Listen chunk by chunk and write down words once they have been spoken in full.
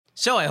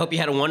So I hope you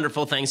had a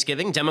wonderful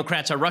Thanksgiving.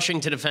 Democrats are rushing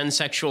to defend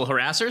sexual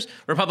harassers.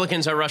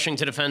 Republicans are rushing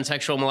to defend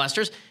sexual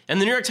molesters. And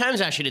the New York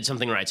Times actually did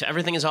something right. So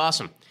everything is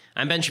awesome.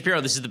 I'm Ben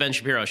Shapiro. This is The Ben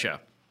Shapiro Show.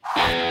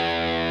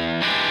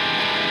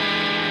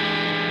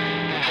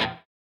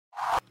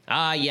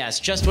 Ah, yes,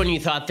 just when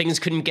you thought things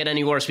couldn't get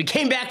any worse, we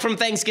came back from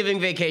Thanksgiving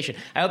vacation.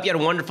 I hope you had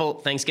a wonderful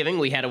Thanksgiving.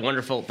 We had a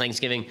wonderful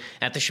Thanksgiving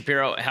at the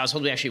Shapiro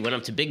household. We actually went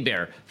up to Big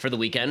Bear for the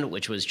weekend,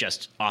 which was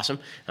just awesome.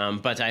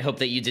 But I hope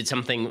that you did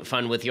something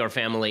fun with your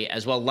family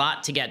as well. A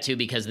lot to get to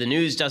because the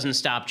news doesn't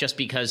stop just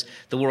because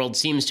the world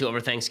seems to over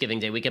Thanksgiving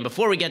Day weekend.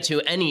 Before we get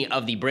to any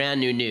of the brand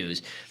new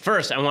news,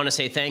 first, I want to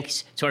say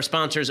thanks to our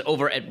sponsors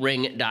over at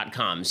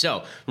Ring.com.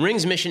 So,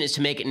 Ring's mission is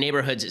to make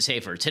neighborhoods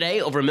safer.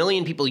 Today, over 1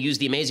 million people use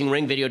the amazing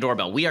Ring video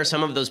doorbell. We are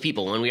some of those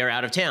people when we are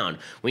out of town.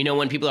 We know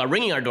when people are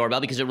ringing our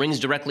doorbell because it rings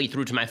directly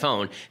through to my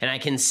phone, and I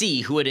can see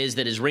who it is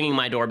that is ringing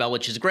my doorbell,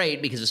 which is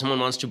great because if someone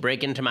wants to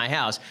break into my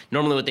house,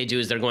 normally what they do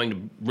is they're going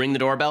to ring the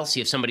doorbell, see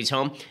if somebody's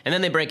home, and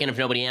then they break in if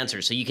nobody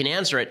answers. So you can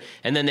answer it,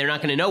 and then they're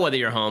not going to know whether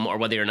you're home or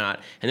whether you're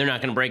not, and they're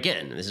not going to break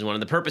in. This is one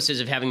of the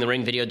purposes of having the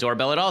Ring video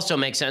doorbell. It also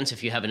makes sense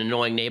if you have an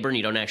annoying neighbor and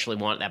you don't actually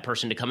want that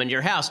person to come into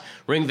your house.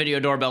 Ring video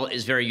doorbell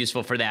is very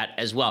useful for that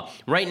as well.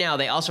 Right now,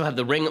 they also have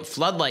the Ring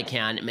floodlight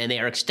cam, and they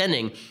are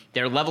extending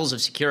their levels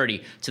of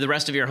security to the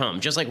rest of your home.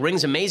 Just like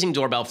Ring's amazing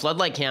doorbell,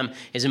 Floodlight Cam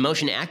is a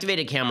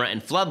motion-activated camera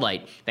and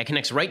floodlight that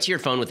connects right to your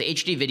phone with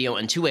HD video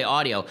and two-way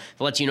audio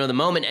that lets you know the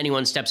moment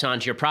anyone steps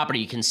onto your property.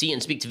 You can see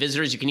and speak to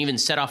visitors. You can even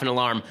set off an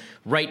alarm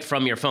right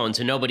from your phone,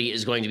 so nobody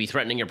is going to be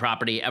threatening your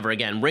property ever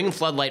again. Ring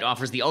Floodlight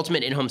offers the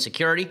ultimate in-home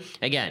security.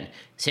 Again,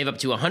 save up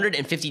to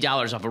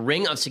 $150 off a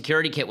Ring of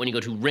Security kit when you go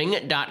to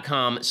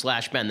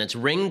ring.com/Ben. That's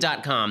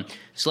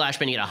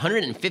ring.com/Ben. You get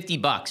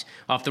 $150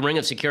 off the Ring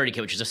of Security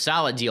kit, which is a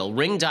solid deal.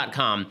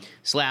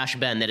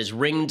 Ring.com/Ben. That is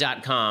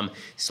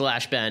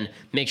ring.com/Ben.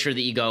 Make sure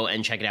that you go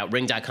and check it out.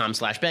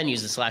 Ring.com/Ben.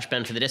 Use the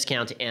 /Ben for the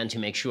discount and to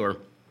make sure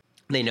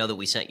they know that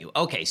we sent you.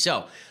 Okay,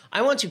 so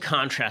I want to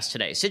contrast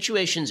today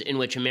situations in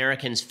which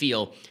Americans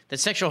feel that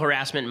sexual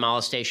harassment and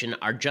molestation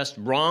are just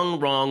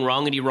wrong,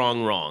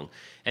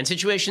 and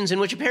situations in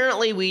which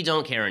apparently we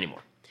don't care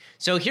anymore.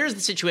 So here's the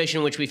situation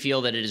in which we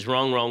feel that it is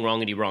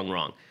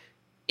wrong.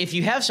 If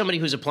you have somebody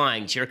who's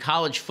applying to your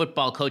college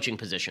football coaching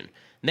position,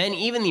 then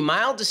even the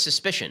mildest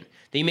suspicion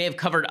that you may have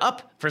covered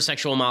up for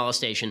sexual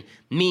molestation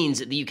means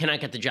that you cannot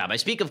get the job. I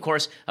speak, of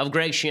course, of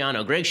Greg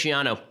Schiano. Greg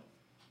Schiano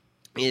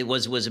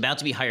was about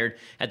to be hired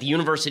at the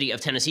University of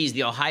Tennessee as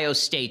the Ohio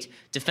State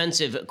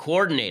defensive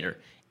coordinator.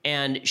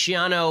 And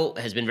Schiano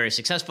has been very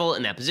successful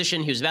in that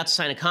position. He was about to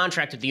sign a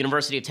contract at the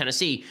University of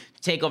Tennessee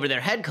to take over their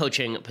head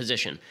coaching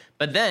position.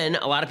 But then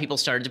a lot of people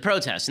started to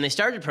protest. And they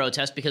started to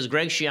protest because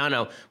Greg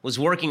Schiano was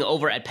working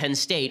over at Penn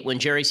State when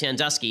Jerry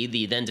Sandusky,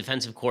 the then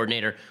defensive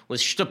coordinator,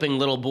 was stooping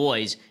little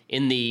boys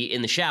in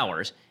the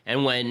showers.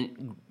 And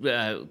when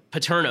Joe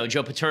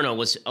Paterno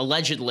was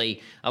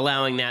allegedly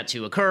allowing that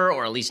to occur,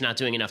 or at least not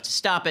doing enough to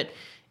stop it.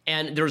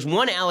 And there was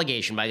one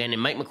allegation by a guy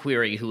named Mike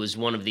McQueary, who was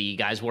one of the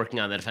guys working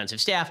on the defensive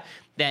staff,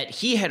 that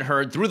he had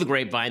heard through the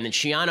grapevine that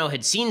Schiano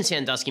had seen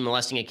Sandusky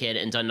molesting a kid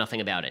and done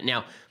nothing about it.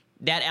 Now,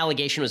 that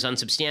allegation was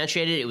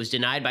unsubstantiated. It was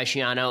denied by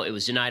Schiano. It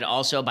was denied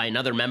also by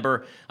another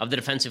member of the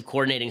defensive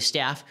coordinating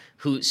staff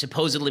who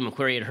supposedly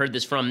McQueary had heard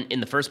this from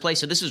in the first place.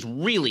 So this was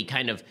really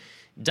kind of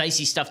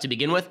dicey stuff to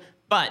begin with.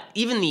 But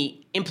even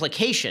the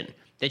implication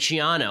that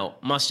Schiano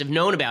must have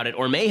known about it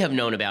or may have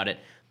known about it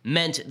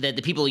meant that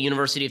the people at the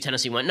University of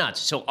Tennessee went nuts.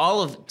 So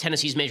all of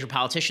Tennessee's major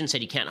politicians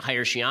said you can't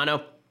hire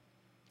Schiano.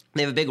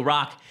 They have a big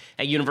rock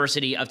at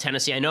University of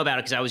Tennessee. I know about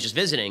it because I was just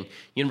visiting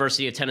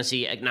University of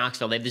Tennessee at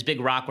Knoxville. They have this big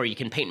rock where you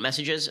can paint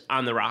messages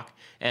on the rock.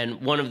 And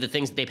one of the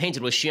things that they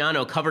painted was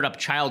Schiano covered up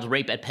child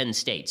rape at Penn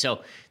State.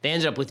 So they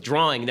ended up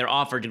withdrawing their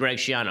offer to Greg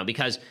Schiano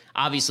because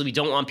obviously we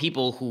don't want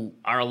people who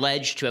are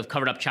alleged to have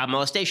covered up child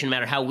molestation, no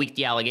matter how weak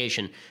the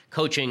allegation,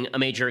 coaching a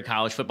major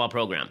college football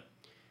program.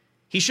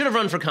 He should have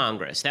run for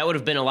Congress. That would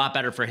have been a lot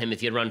better for him if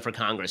he had run for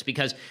Congress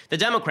because the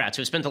Democrats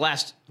who have spent the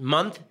last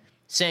month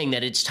saying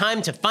that it's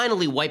time to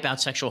finally wipe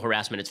out sexual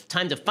harassment. It's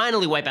time to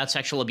finally wipe out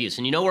sexual abuse.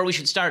 And you know where we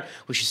should start?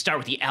 We should start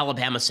with the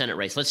Alabama Senate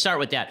race. Let's start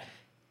with that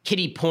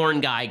kiddie porn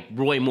guy,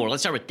 Roy Moore.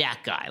 Let's start with that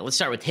guy. Let's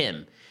start with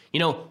him.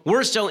 You know,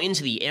 we're so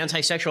into the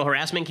anti-sexual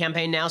harassment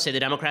campaign now, say the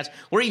Democrats,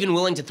 we're even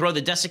willing to throw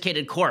the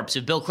desiccated corpse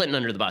of Bill Clinton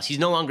under the bus. He's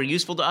no longer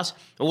useful to us,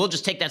 and we'll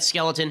just take that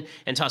skeleton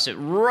and toss it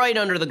right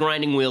under the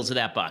grinding wheels of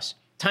that bus.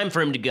 Time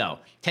for him to go.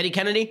 Teddy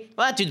Kennedy?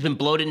 Well, that dude's been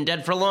bloated and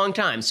dead for a long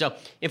time. So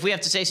if we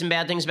have to say some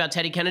bad things about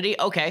Teddy Kennedy,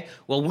 okay,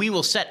 well, we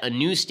will set a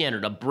new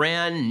standard, a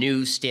brand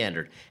new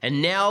standard. And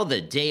now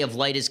the day of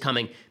light is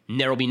coming.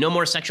 There will be no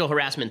more sexual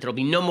harassment. There will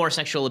be no more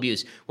sexual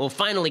abuse. We'll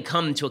finally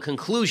come to a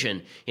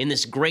conclusion in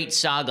this great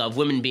saga of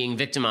women being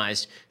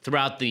victimized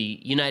throughout the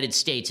United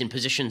States in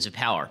positions of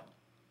power.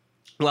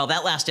 Well,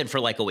 that lasted for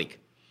like a week.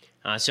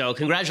 So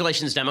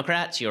congratulations,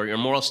 Democrats. Your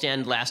moral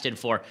stand lasted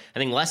for, I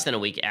think, less than a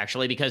week,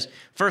 actually, because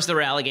first there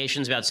were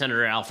allegations about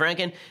Senator Al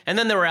Franken, and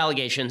then there were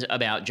allegations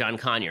about John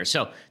Conyers.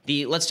 So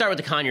let's start with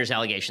the Conyers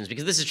allegations,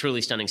 because this is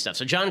truly stunning stuff.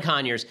 So John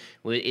Conyers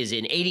is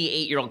an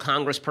 88-year-old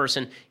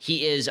congressperson.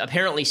 He is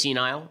apparently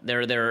senile.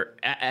 There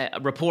are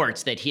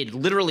reports that he had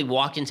literally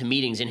walked into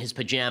meetings in his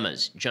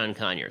pajamas, John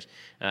Conyers.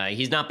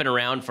 He's not been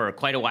around for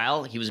quite a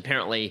while. He was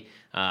apparently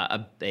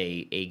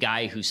a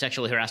guy who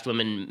sexually harassed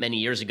women many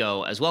years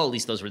ago as well. At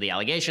least those were the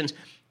allegations.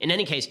 In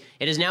any case,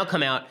 it has now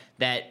come out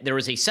that there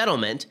was a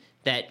settlement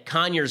that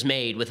Conyers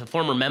made with a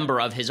former member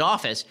of his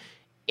office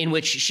in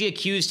which she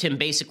accused him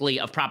basically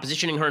of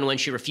propositioning her, and when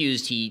she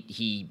refused,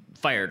 he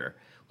fired her.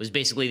 Was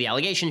basically the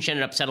allegation. She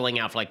ended up settling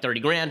out for like 30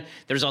 grand.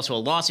 There's also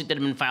a lawsuit that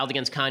had been filed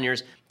against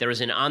Conyers. There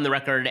was an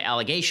on-the-record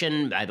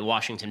allegation by the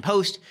Washington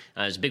Post.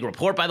 There's a big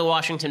report by the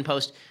Washington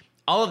Post.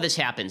 All of this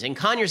happens, and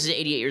Conyers is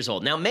 88 years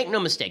old. Now, make no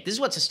mistake, this is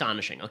what's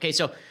astonishing. Okay,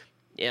 so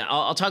yeah,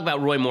 I'll talk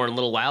about Roy Moore in a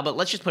little while, but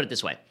let's just put it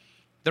this way.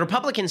 The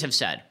Republicans have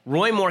said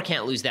Roy Moore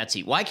can't lose that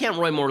seat. Why can't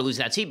Roy Moore lose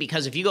that seat?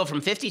 Because if you go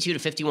from 52 to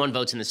 51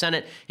 votes in the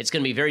Senate, it's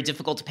going to be very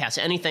difficult to pass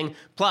anything.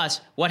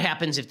 Plus, what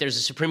happens if there's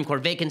a Supreme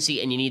Court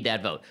vacancy and you need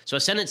that vote? So a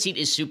Senate seat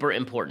is super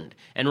important.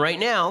 And right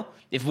now,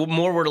 if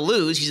Moore were to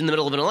lose, he's in the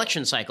middle of an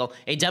election cycle,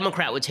 a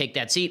Democrat would take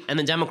that seat, and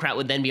the Democrat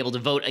would then be able to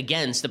vote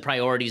against the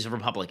priorities of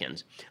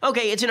Republicans.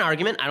 Okay, it's an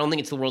argument. I don't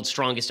think it's the world's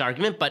strongest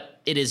argument,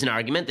 but it is an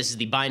argument. This is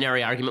the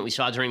binary argument we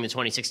saw during the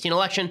 2016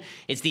 election.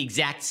 It's the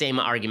exact same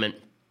argument,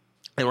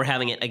 and we're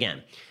having it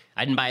again.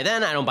 I didn't buy it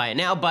then, I don't buy it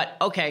now, but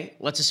okay,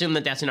 let's assume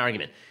that that's an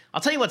argument.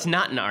 I'll tell you what's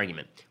not an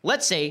argument.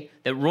 Let's say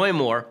that Roy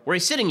Moore were a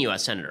sitting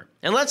U.S. Senator,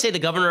 and let's say the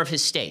governor of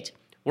his state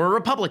were a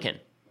Republican,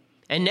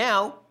 and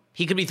now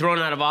he could be thrown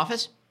out of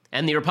office,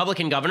 and the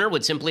Republican governor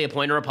would simply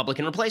appoint a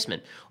Republican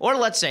replacement. Or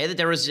let's say that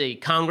there was a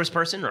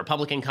congressperson, a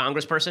Republican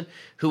congressperson,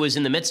 who was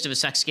in the midst of a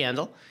sex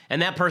scandal,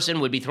 and that person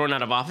would be thrown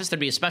out of office. There'd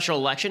be a special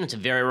election. It's a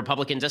very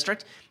Republican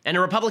district, and a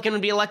Republican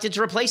would be elected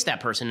to replace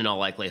that person in all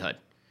likelihood.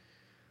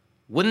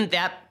 Wouldn't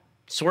that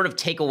sort of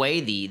take away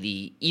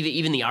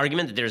even the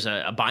argument that there's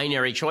a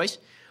binary choice?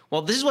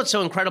 Well, this is what's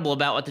so incredible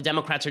about what the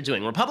Democrats are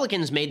doing.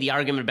 Republicans made the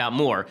argument about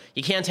Moore.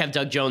 You can't have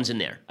Doug Jones in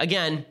there.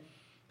 Again,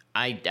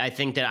 I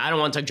think that I don't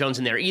want Doug Jones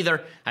in there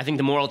either. I think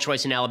the moral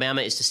choice in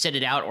Alabama is to sit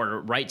it out or to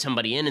write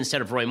somebody in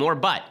instead of Roy Moore.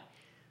 But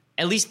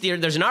at least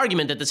there's an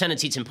argument that the Senate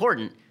seat's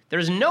important.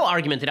 There's no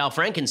argument that Al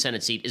Franken's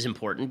Senate seat is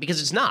important, because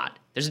it's not.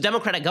 There's a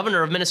Democratic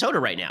governor of Minnesota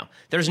right now.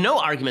 There's no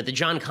argument that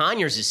John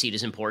Conyers' seat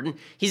is important.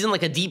 He's in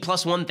like a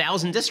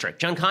D+1,000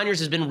 district. John Conyers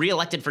has been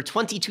reelected for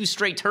 22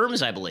 straight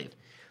terms, I believe.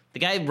 The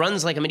guy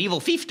runs like a medieval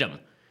fiefdom.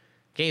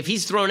 Okay, if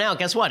he's thrown out,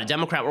 guess what? A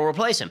Democrat will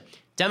replace him.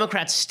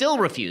 Democrats still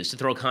refuse to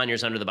throw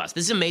Conyers under the bus.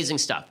 This is amazing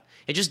stuff.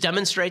 It just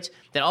demonstrates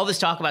that all this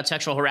talk about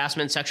sexual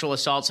harassment, sexual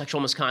assault,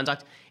 sexual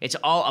misconduct, it's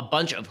all a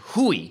bunch of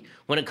hooey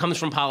when it comes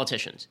from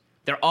politicians.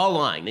 They're all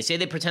lying. They say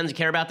they pretend to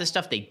care about this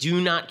stuff. They do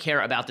not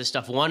care about this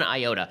stuff one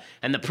iota.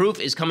 And the proof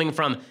is coming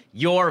from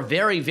your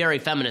very, very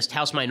feminist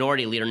House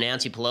Minority Leader,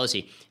 Nancy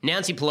Pelosi.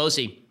 Nancy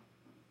Pelosi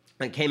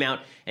came out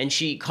and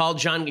she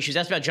was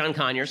asked about John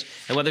Conyers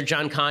and whether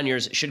John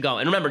Conyers should go.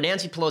 And remember,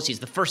 Nancy Pelosi is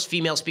the first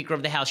female Speaker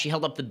of the House. She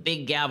held up the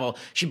big gavel.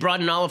 She brought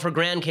in all of her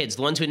grandkids,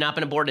 the ones who had not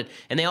been aborted,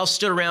 and they all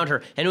stood around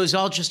her, and it was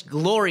all just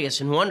glorious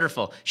and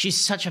wonderful. She's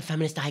such a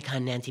feminist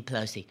icon, Nancy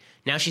Pelosi.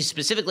 Now she's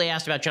specifically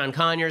asked about John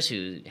Conyers,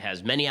 who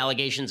has many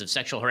allegations of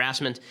sexual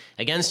harassment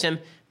against him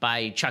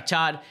by Chuck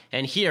Todd,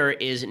 and here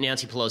is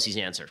Nancy Pelosi's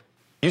answer.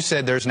 You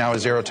said there's now a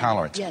zero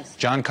tolerance. Yes.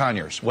 John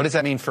Conyers, what does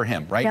that mean for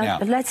him right now?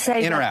 But let's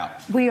say in or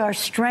out? We are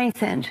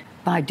strengthened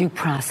by due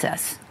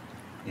process.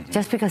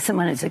 Just because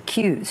someone is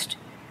accused,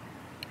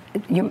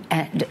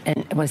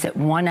 and was it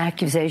one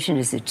accusation?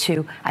 Is it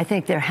two? I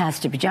think there has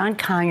to be. John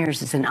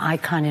Conyers is an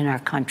icon in our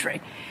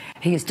country.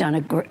 He has done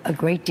a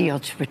great deal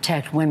to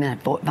protect women,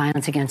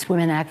 Violence Against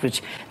Women Act,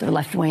 which the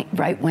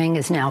right wing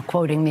is now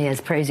quoting me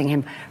as praising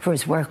him for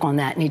his work on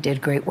that, and he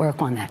did great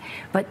work on that.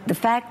 But the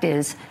fact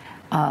is,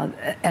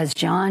 as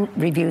John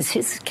reviews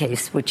his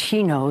case, which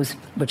he knows,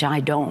 which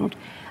I don't,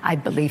 I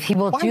believe he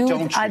will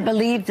do. I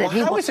believe that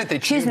he will.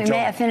 Excuse me,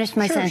 may I finish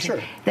my sentence?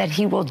 Sure. That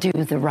he will do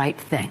the right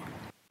thing.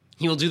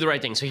 He will do the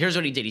right thing. So here's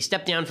what he did. He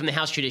stepped down from the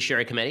House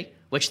Judiciary Committee,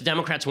 which the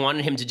Democrats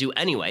wanted him to do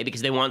anyway,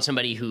 because they want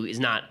somebody who is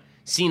not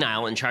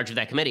senile in charge of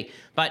that committee.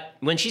 But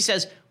when she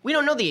says, we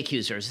don't know the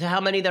accusers,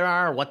 how many there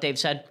are, or what they've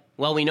said,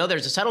 well, we know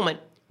there's a settlement.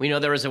 We know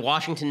there was a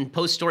Washington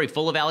Post story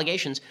full of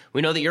allegations.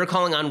 We know that you're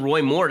calling on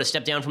Roy Moore to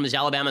step down from his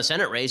Alabama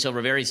Senate race over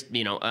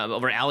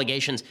over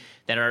allegations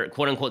that are,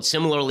 quote unquote,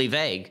 similarly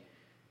vague,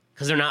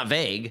 because they're not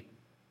vague,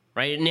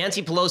 right?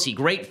 Nancy Pelosi,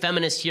 great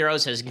feminist hero,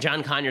 says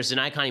John Conyers is an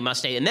icon, he must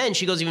stay. And then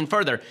she goes even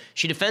further.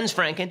 She defends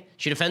Franken,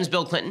 she defends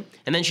Bill Clinton,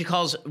 and then she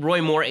calls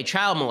Roy Moore a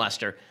child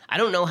molester. I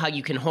don't know how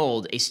you can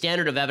hold a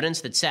standard of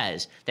evidence that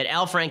says that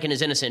Al Franken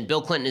is innocent,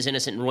 Bill Clinton is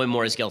innocent, and Roy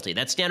Moore is guilty.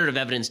 That standard of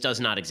evidence does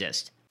not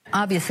exist.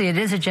 Obviously, it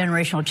is a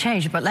generational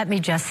change, but let me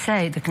just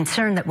say the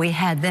concern that we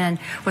had then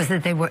was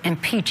that they were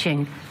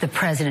impeaching the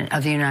President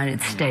of the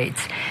United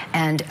States,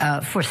 and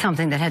for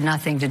something that had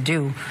nothing to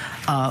do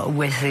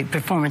with the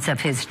performance of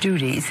his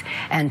duties,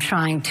 and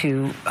trying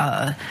to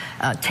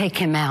take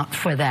him out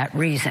for that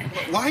reason.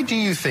 Why do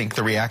you think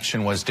the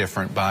reaction was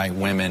different by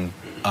women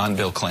on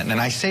Bill Clinton?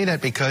 And I say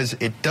that because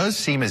it does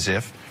seem as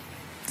if,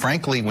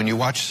 frankly, when you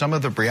watch some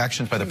of the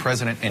reactions by the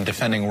president in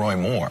defending Roy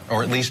Moore,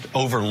 or at least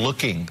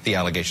overlooking the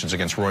allegations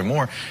against Roy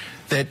Moore,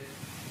 that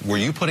were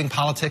you putting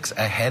politics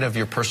ahead of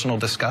your personal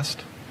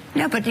disgust?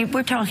 No, but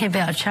we're talking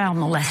about a child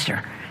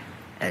molester.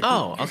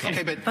 Oh,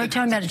 okay. We're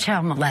talking about a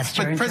child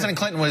molester. But President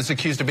Clinton was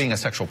accused of being a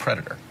sexual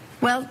predator.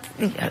 Well,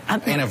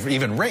 and of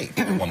even rape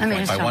at one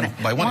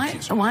point by one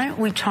accuser. Why don't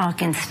we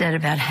talk instead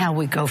about how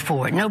we go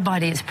forward?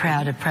 Nobody is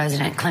proud of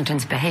President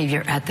Clinton's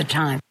behavior at the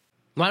time.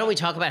 Why don't we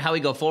talk about how we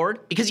go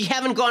forward? Because you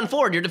haven't gone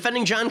forward. You're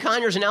defending John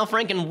Conyers and Al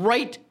Franken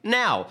right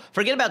now.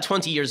 Forget about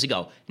 20 years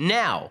ago.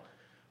 Now.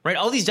 Right?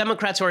 All these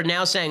Democrats who are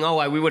now saying,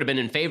 oh, we would have been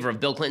in favor of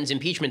Bill Clinton's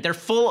impeachment, they're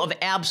full of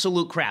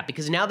absolute crap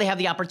because now they have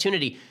the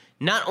opportunity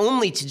not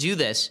only to do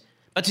this,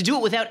 but to do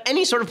it without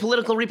any sort of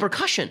political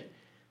repercussion.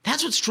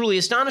 That's what's truly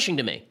astonishing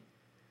to me.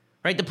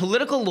 Right? The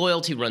political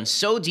loyalty runs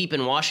so deep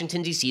in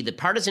Washington, D.C., the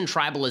partisan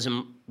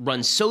tribalism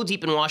runs so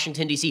deep in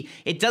Washington, D.C.,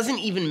 it doesn't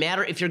even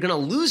matter if you're going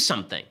to lose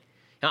something.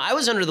 Now, I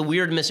was under the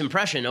weird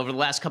misimpression over the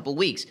last couple of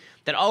weeks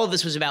that all of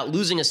this was about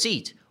losing a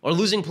seat or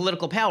losing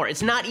political power.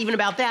 It's not even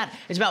about that.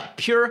 It's about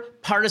pure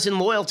partisan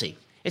loyalty.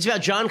 It's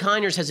about John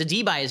Conyers has a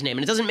D by his name,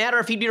 and it doesn't matter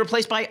if he'd be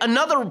replaced by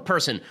another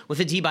person with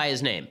a D by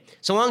his name.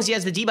 So long as he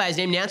has the D by his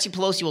name, Nancy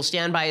Pelosi will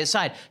stand by his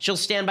side. She'll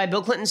stand by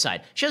Bill Clinton's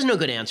side. She has no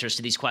good answers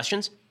to these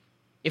questions.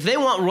 If they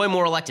want Roy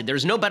Moore elected,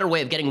 there's no better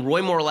way of getting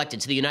Roy Moore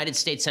elected to the United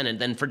States Senate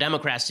than for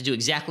Democrats to do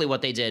exactly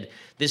what they did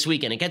this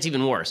weekend. It gets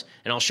even worse,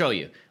 and I'll show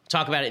you.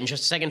 Talk about it in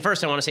just a second.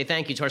 First, I want to say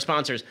thank you to our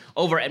sponsors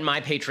over at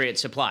My Patriot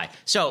Supply.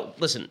 So,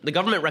 listen, the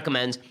government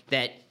recommends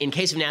that in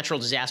case of natural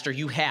disaster,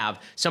 you have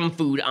some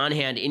food on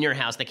hand in your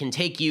house that can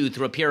take you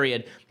through a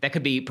period that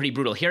could be pretty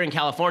brutal. Here in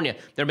California,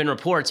 there have been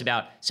reports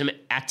about some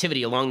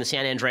activity along the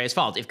San Andreas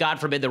Fault. If, God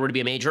forbid, there were to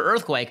be a major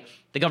earthquake,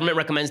 the government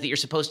recommends that you're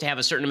supposed to have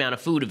a certain amount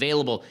of food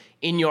available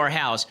in your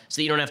house so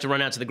that you don't have to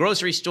run out to the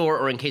grocery store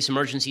or in case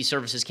emergency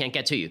services can't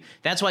get to you.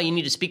 That's why you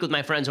need to speak with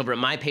my friends over at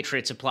My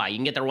Patriot Supply. You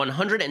can get their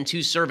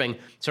 102-serving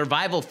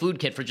survival food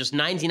kit for just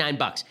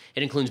 $99.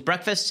 It includes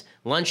breakfasts,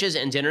 lunches,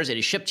 and dinners. It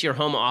is shipped to your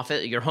home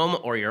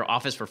or your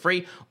office for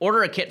free.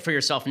 Order a kit for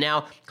yourself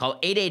now. Call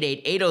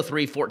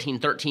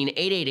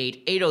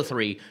 888-803-1413,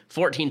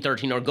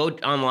 888-803-1413, or go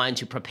online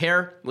to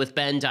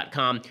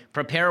preparewithben.com,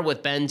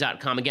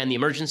 preparewithben.com. Again, the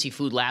emergency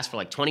food lasts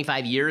for like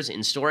 25 years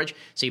in storage,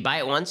 so you buy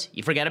it once,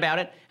 you forget about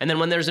it, and then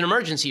when there's an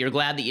emergency, you're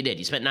glad that you did.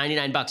 You spent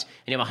 $99, and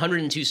you have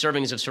 102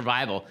 servings of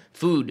survival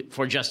food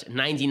for just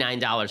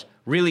 $99.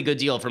 Really good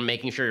deal for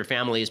making sure your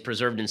family is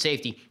preserved in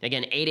safety.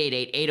 Again,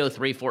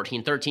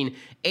 888-803-1413,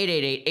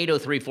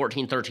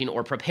 888-803-1413,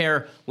 or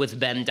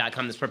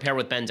preparewithben.com. That's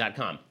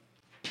preparewithben.com.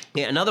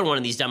 Yeah, another one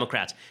of these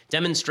Democrats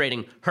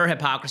demonstrating her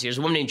hypocrisy. There's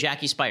a woman named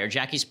Jackie Speier.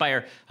 Jackie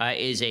Speier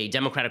is a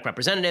Democratic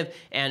representative,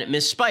 and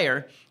Ms.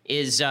 Speier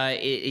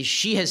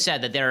she has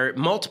said that there are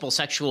multiple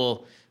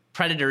sexual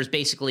predators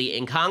basically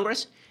in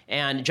Congress,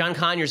 and John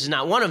Conyers is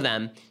not one of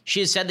them. She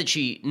has said that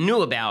she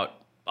knew about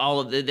all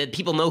of that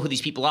people know who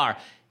these people are.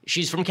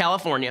 She's from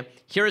California.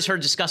 Here is her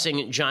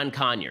discussing John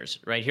Conyers,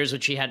 right? Here's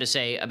what she had to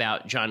say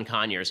about John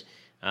Conyers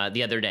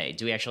the other day.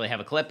 Do we actually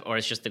have a clip, or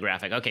it's just the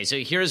graphic? Okay, so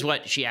here's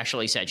what she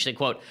actually said. She said,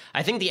 quote,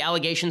 "I think the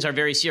allegations are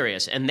very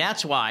serious, and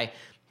that's why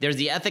there's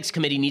the ethics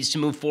committee needs to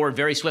move forward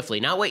very swiftly.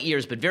 Not wait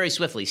years, but very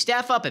swiftly.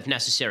 Staff up if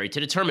necessary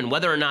to determine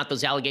whether or not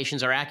those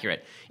allegations are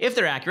accurate. If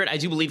they're accurate, I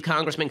do believe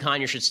Congressman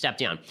Conyers should step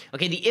down."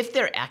 Okay, the if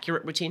they're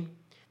accurate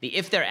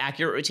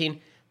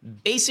routine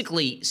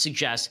basically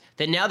suggests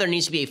that now there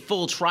needs to be a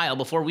full trial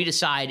before we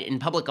decide in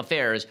public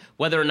affairs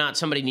whether or not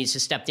somebody needs to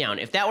step down.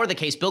 If that were the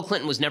case, Bill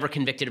Clinton was never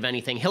convicted of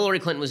anything. Hillary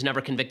Clinton was never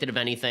convicted of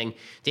anything.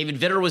 David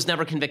Vitter was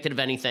never convicted of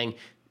anything.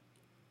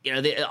 You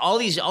know, all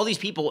these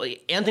people,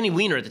 Anthony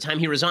Weiner at the time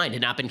he resigned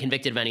had not been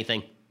convicted of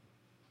anything.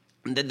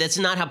 That's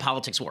not how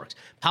politics works.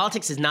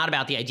 Politics is not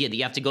about the idea that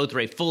you have to go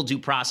through a full due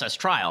process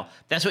trial.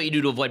 That's what you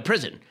do to avoid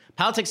prison.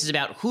 Politics is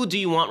about who do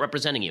you want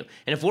representing you.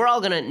 And if we're all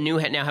going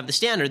to now have the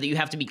standard that you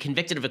have to be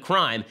convicted of a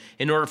crime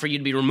in order for you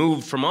to be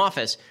removed from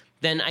office,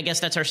 then I guess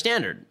that's our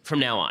standard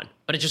from now on.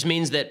 But it just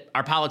means that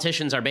our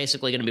politicians are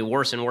basically going to be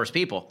worse and worse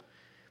people.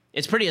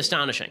 It's pretty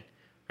astonishing,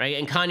 right?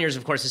 And Conyers,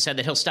 of course, has said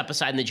that he'll step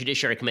aside in the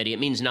Judiciary Committee. It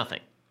means nothing.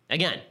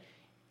 Again,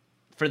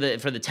 for the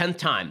 10th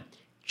time,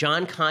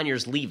 John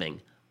Conyers leaving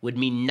would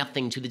mean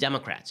nothing to the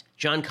Democrats.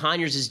 John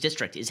Conyers'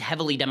 district is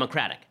heavily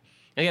Democratic.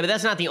 Okay, but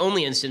that's not the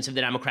only instance of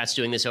the Democrats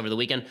doing this over the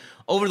weekend.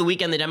 Over the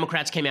weekend, the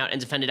Democrats came out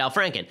and defended Al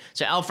Franken.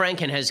 So Al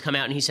Franken has come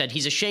out and he said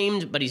he's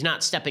ashamed, but he's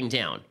not stepping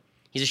down.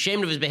 He's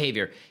ashamed of his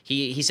behavior.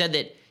 He said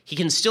that he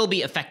can still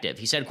be effective.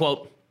 He said,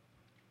 quote,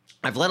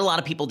 "I've let a lot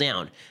of people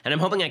down, and I'm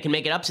hoping I can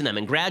make it up to them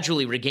and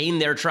gradually regain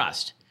their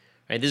trust."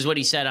 Right, this is what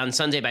he said on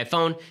Sunday by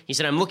phone. He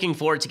said, I'm looking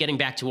forward to getting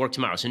back to work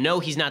tomorrow. So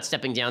no, he's not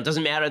stepping down.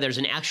 Doesn't matter. There's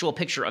an actual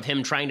picture of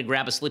him trying to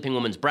grab a sleeping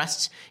woman's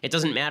breasts. It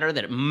doesn't matter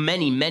that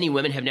many, many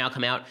women have now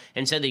come out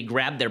and said they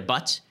grabbed their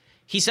butts.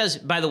 He says,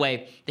 by the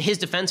way, his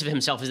defense of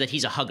himself is that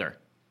he's a hugger.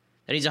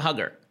 That he's a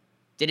hugger.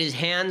 Did his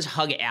hands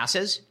hug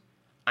asses?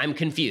 I'm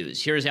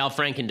confused. Here's Al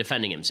Franken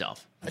defending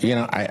himself. You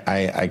know,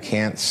 I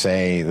can't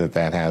say that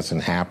that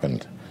hasn't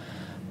happened.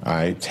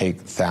 I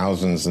take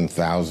thousands and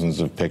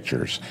thousands of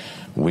pictures.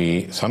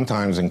 We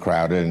sometimes in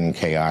crowded and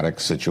chaotic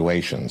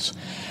situations.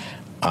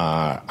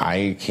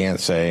 I can't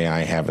say I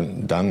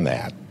haven't done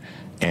that,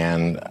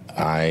 and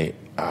I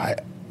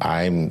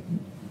am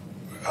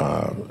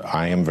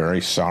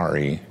very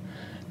sorry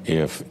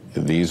if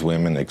these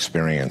women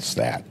experience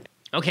that.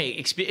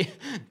 Okay,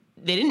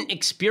 they didn't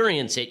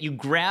experience it. You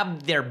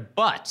grabbed their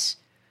butts.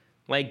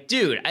 Like,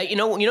 dude, you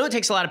know what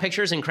takes a lot of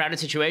pictures in crowded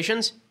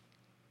situations?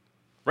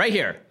 Right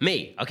here,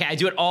 me. Okay, I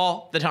do it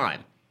all the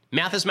time.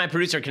 Mathis, my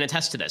producer, can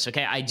attest to this,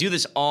 okay? I do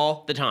this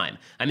all the time.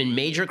 I'm in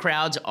major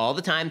crowds all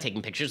the time,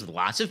 taking pictures with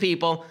lots of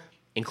people,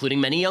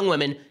 including many young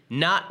women.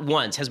 Not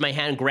once has my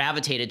hand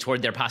gravitated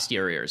toward their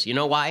posteriors. You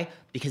know why?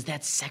 Because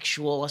that's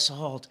sexual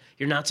assault.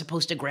 You're not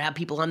supposed to grab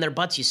people on their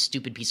butts, you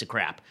stupid piece of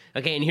crap.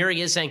 Okay, and here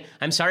he is saying,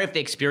 I'm sorry if they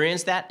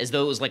experienced that, as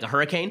though it was like a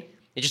hurricane.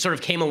 It just sort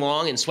of came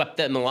along and swept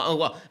them along. Oh,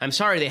 well, I'm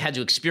sorry they had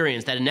to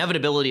experience that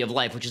inevitability of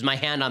life, which is my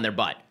hand on their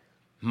butt.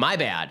 My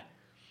bad.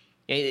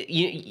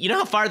 You know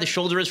how far the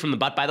shoulder is from the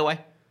butt, by the way?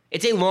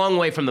 It's a long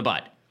way from the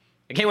butt.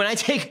 Okay, when I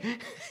take,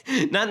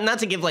 not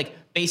to give like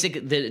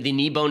basic, the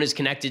knee bone is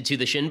connected to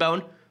the shin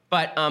bone,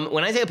 but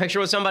when I take a picture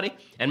with somebody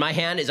and my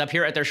hand is up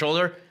here at their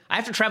shoulder, I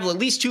have to travel at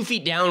least 2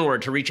 feet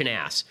downward to reach an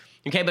ass.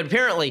 Okay, but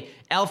apparently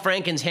Al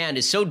Franken's hand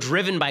is so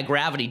driven by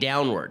gravity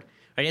downward.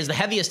 Right? He has the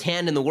heaviest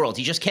hand in the world.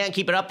 He just can't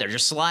keep it up there,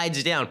 just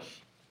slides down.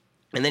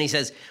 And then he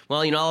says, well,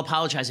 I'll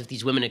apologize if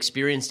these women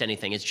experienced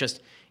anything. It's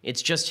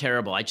just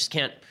terrible. I just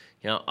can't.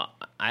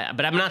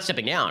 But I'm not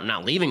stepping down. I'm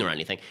not leaving or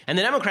anything. And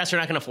the Democrats are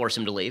not going to force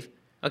him to leave.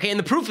 Okay, and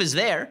the proof is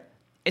there.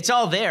 It's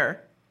all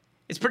there.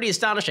 It's pretty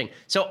astonishing.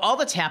 So all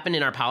that's happened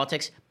in our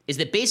politics is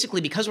that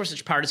basically because we're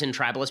such partisan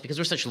tribalists, because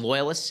we're such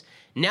loyalists,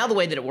 now the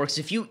way that it works is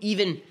if you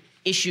even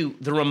issue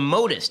the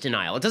remotest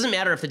denial, it doesn't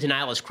matter if the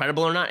denial is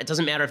credible or not. It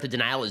doesn't matter if the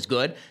denial is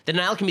good. The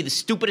denial can be the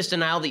stupidest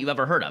denial that you've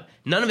ever heard of.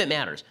 None of it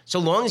matters. So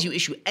long as you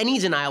issue any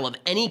denial of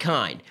any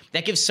kind,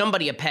 that gives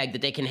somebody a peg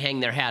that they can hang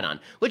their hat on,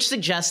 which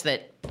suggests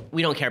that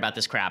we don't care about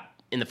this crap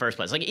in the first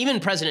place. Like even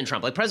President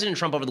Trump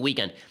over the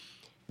weekend,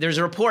 there's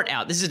a report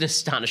out. This is an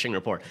astonishing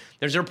report.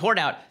 There's a report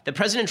out that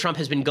President Trump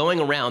has been going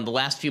around the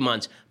last few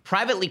months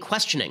privately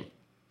questioning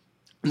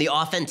the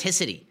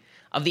authenticity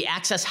of the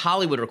Access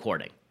Hollywood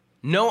recording.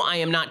 No, I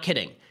am not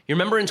kidding. You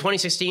remember in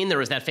 2016, there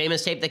was that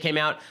famous tape that came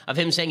out of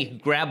him saying you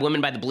could grab women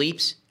by the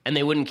bleeps and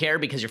they wouldn't care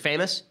because you're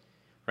famous,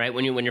 right?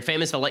 When you're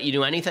famous, they'll let you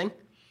do anything.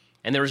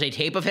 And there was a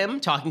tape of him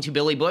talking to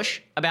Billy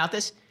Bush about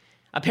this.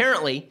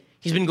 Apparently,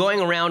 he's been going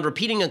around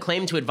repeating a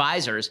claim to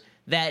advisors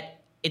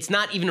that it's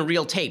not even a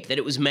real tape, that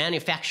it was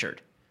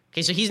manufactured.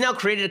 Okay, so he's now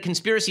created a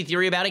conspiracy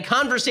theory about a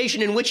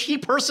conversation in which he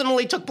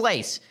personally took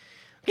place.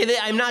 Okay,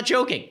 I'm not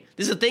joking.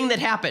 This is a thing that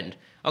happened.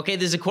 Okay,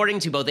 this is according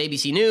to both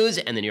ABC News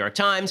and the New York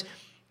Times.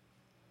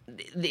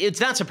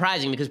 It's not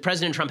surprising because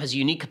President Trump has a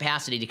unique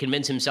capacity to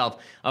convince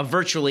himself of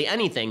virtually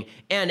anything,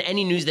 and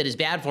any news that is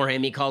bad for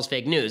him, he calls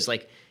fake news.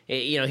 Like,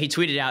 he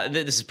tweeted out,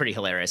 this is pretty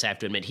hilarious, I have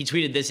to admit. He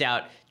tweeted this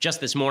out just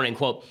this morning,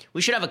 quote,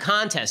 "We should have a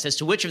contest as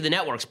to which of the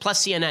networks,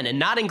 plus CNN, and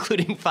not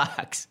including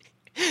Fox,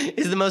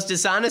 is the most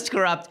dishonest,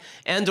 corrupt,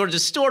 and or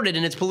distorted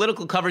in its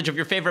political coverage of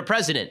your favorite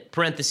president,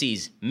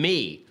 parentheses,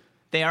 me.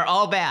 They are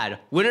all bad.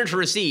 Winner to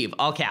receive,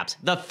 all caps,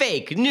 the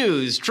fake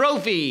news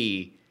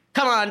trophy.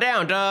 Come on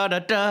down. Da, da,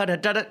 da, da,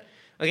 da, da."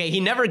 Okay, he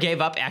never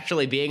gave up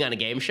actually being on a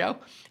game show.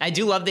 I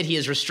do love that he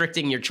is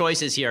restricting your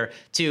choices here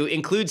to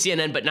include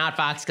CNN but not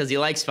Fox because he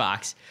likes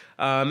Fox.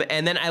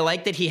 And then I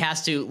like that he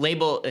has to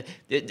label,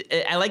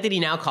 I like that he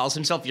now calls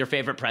himself your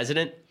favorite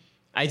president.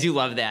 I do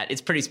love that.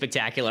 It's pretty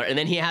spectacular. And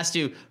then he has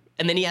to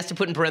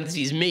put in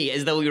parentheses me,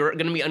 as though we were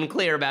going to be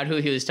unclear about who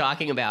he was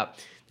talking about.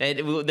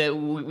 That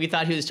we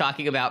thought he was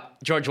talking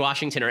about George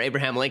Washington or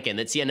Abraham Lincoln,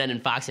 that CNN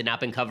and Fox had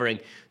not been covering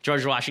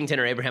George Washington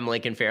or Abraham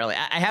Lincoln fairly.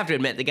 I have to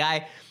admit, the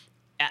guy,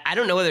 I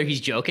don't know whether he's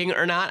joking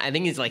or not. I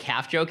think he's like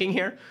half joking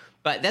here,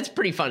 but that's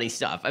pretty funny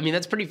stuff. I mean,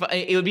 that's pretty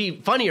funny. It would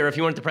be funnier if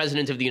you weren't the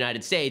president of the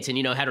United States and,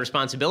 had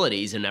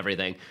responsibilities and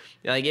everything.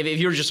 Like if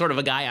you were just sort of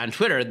a guy on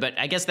Twitter, but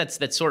I guess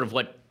that's sort of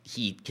what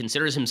he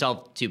considers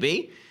himself to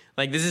be.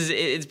 Like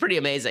it's pretty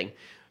amazing,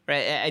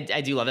 right?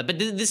 I do love that. But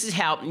this is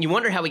how, you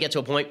wonder how we get to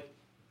a point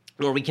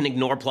where we can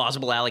ignore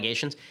plausible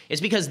allegations.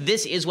 It's because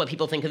this is what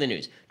people think of the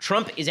news.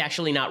 Trump is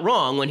actually not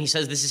wrong when he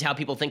says this is how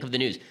people think of the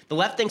news. The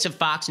left thinks of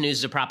Fox News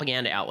as a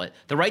propaganda outlet.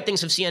 The right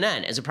thinks of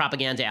CNN as a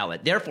propaganda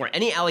outlet. Therefore,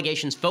 any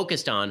allegations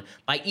focused on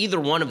by either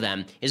one of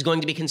them is going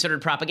to be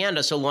considered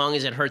propaganda so long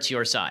as it hurts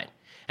your side.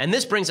 And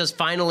this brings us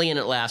finally and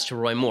at last to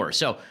Roy Moore.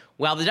 So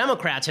while the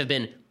Democrats have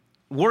been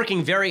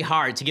working very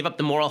hard to give up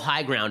the moral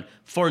high ground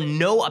for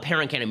no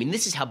apparent gain. I mean,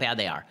 this is how bad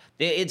they are.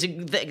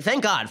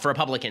 Thank God for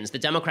Republicans. The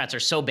Democrats are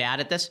so bad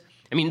at this.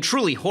 I mean,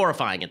 truly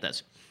horrifying at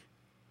this,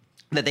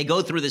 that they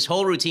go through this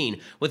whole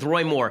routine with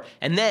Roy Moore.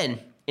 And then,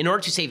 in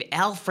order to save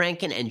Al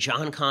Franken and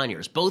John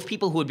Conyers, both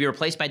people who would be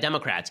replaced by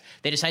Democrats,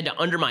 they decide to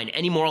undermine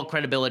any moral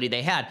credibility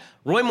they had.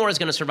 Roy Moore is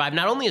going to survive.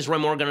 Not only is Roy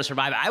Moore going to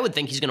survive, I would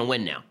think he's going to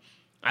win now.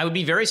 I would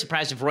be very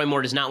surprised if Roy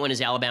Moore does not win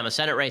his Alabama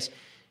Senate race,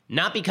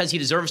 not because he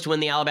deserves to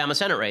win the Alabama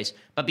Senate race,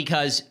 but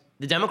because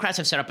the Democrats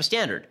have set up a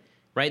standard,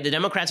 right? The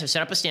Democrats have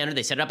set up a standard.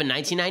 They set it up in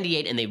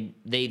 1998, and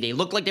they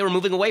looked like they were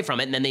moving away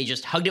from it, and then they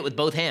just hugged it with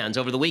both hands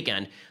over the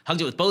weekend,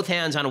 hugged it with both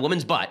hands on a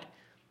woman's butt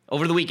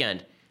over the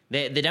weekend.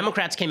 The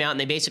Democrats came out, and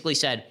they basically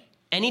said,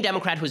 any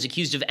Democrat who is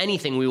accused of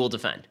anything, we will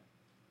defend.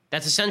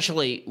 That's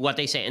essentially what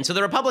they say. And so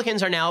the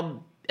Republicans are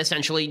now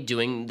essentially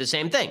doing the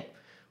same thing,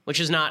 which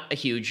is not a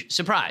huge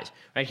surprise.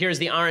 Right? Here's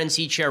the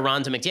RNC chair,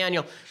 Rhonda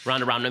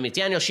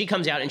McDaniel. She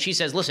comes out and she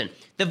says, listen,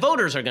 the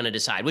voters are going to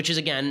decide, which is,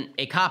 again,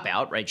 a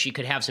cop-out, right? She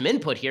could have some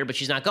input here, but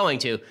she's not going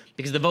to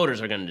because the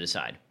voters are going to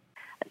decide.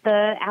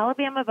 The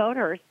Alabama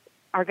voters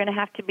are going to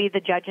have to be the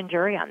judge and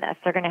jury on this.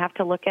 They're going to have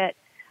to look at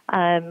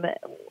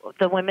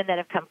the women that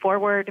have come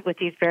forward with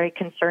these very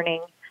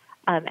concerning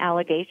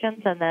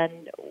allegations, and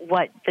then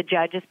what the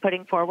judge is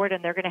putting forward,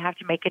 and they're going to have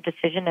to make a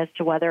decision as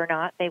to whether or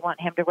not they want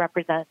him to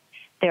represent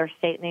their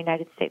state in the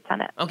United States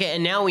Senate. Okay,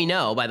 and now we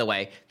know, by the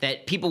way,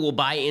 that people will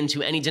buy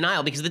into any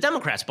denial because the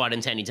Democrats bought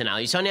into any denial.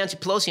 You saw Nancy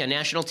Pelosi on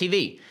national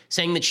TV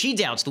saying that she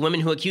doubts the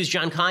women who accused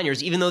John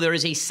Conyers, even though there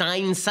is a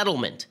signed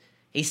settlement,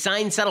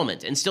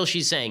 and still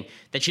she's saying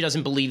that she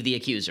doesn't believe the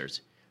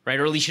accusers. Right,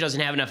 or at least she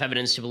doesn't have enough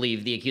evidence to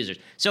believe the accusers.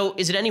 So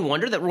is it any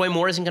wonder that Roy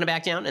Moore isn't going to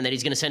back down and that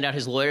he's going to send out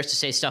his lawyers to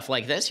say stuff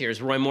like this?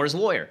 Here's Roy Moore's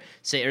lawyer,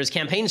 his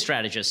campaign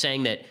strategist,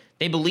 saying that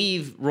they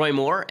believe Roy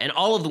Moore and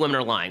all of the women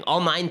are lying. All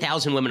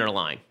 9,000 women are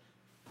lying.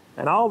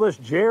 And all this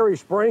Jerry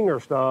Springer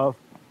stuff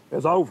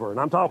is over. And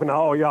I'm talking to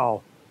all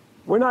y'all.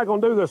 We're not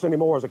going to do this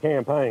anymore as a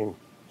campaign.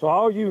 So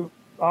all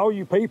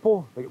you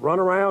people that run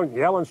around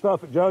yelling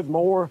stuff at Judge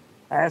Moore,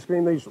 asking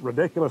him these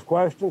ridiculous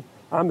questions,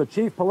 I'm the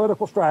chief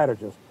political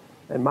strategist.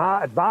 And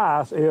my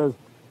advice is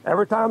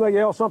every time they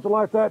yell something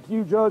like that to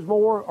you, Judge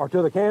Moore, or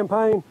to the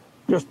campaign,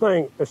 just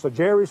think it's the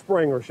Jerry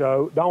Springer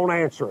show. Don't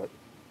answer it.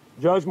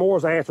 Judge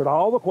Moore's answered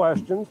all the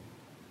questions.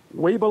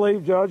 We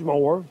believe Judge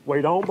Moore.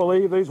 We don't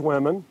believe these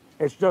women.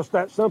 It's just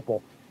that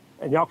simple.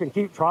 And y'all can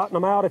keep trotting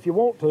them out if you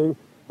want to,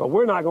 but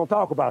we're not going to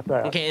talk about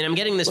that. Okay, and I'm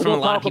getting this from a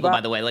lot of people,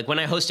 by the way. Like when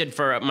I hosted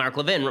for Mark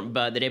Levin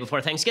the day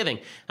before Thanksgiving,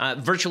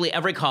 virtually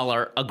every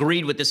caller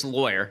agreed with this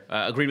lawyer,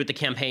 agreed with the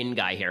campaign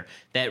guy here,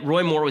 that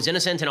Roy Moore was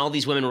innocent and all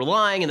these women were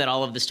lying and that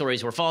all of the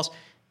stories were false.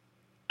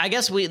 I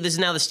guess this is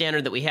now the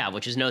standard that we have,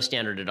 which is no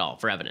standard at all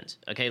for evidence.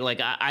 Okay, like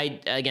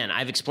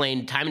I've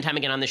explained time and time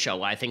again on the show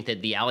why I think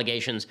that the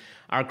allegations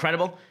are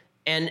credible,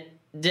 and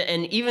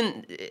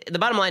even the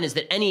bottom line is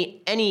that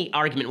any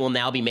argument will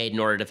now be made in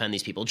order to defend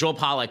these people. Joel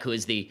Pollack, who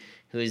is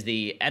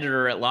the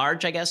editor at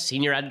large, I guess,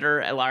 senior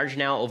editor at large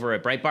now over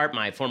at Breitbart,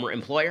 my former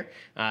employer,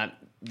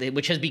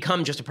 which has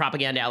become just a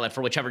propaganda outlet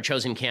for whichever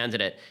chosen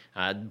candidate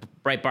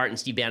Breitbart and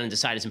Steve Bannon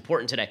decide is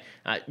important today.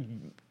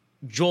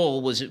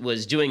 Joel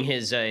was doing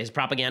his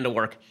propaganda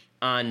work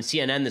on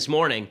CNN this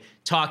morning,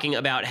 talking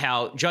about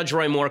how Judge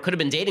Roy Moore could have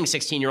been dating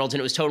 16-year-olds and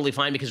it was totally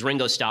fine because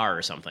Ringo Starr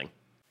or something.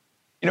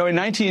 You know, in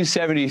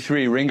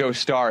 1973, Ringo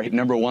Starr hit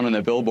 #1 on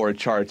the Billboard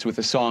charts with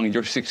the song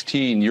You're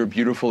 16, You're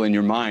Beautiful in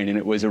Your Mind, and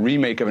it was a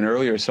remake of an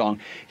earlier song.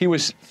 He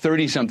was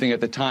 30-something at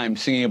the time,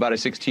 singing about a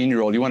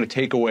 16-year-old. You want to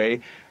take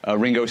away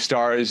Ringo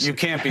Starr's You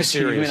can't be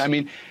serious. I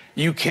mean,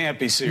 you can't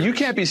be serious. You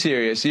can't be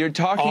serious. You're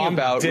talking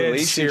about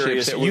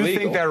relationships that were legal. You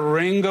think that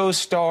Ringo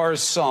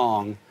Starr's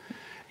song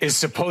is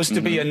supposed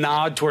to be a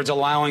nod towards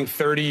allowing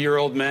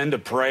 30-year-old men to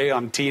prey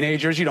on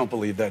teenagers? You don't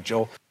believe that,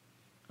 Joel.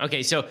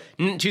 Okay, so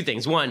two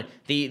things. One,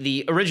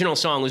 the original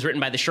song was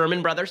written by the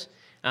Sherman Brothers,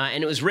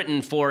 and it was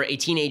written for a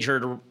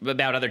teenager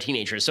about other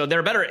teenagers. So there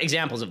are better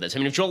examples of this. I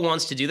mean, if Joel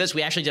wants to do this,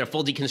 we actually did a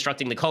full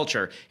Deconstructing the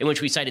Culture in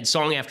which we cited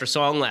song after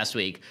song last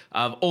week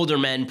of older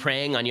men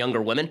preying on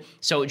younger women.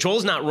 So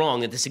Joel's not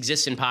wrong that this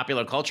exists in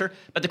popular culture,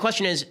 but the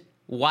question is,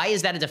 why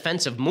is that a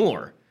defense of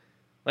Moore?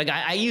 Like,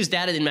 I used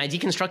that in my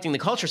Deconstructing the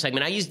Culture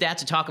segment. I used that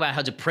to talk about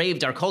how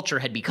depraved our culture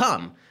had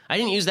become. I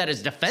didn't use that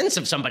as a defense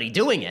of somebody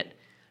doing it.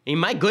 I mean,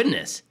 my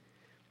goodness.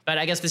 But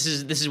I guess this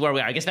is where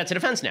we are. I guess that's a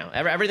defense now.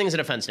 Everything's a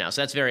defense now.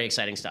 So that's very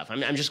exciting stuff.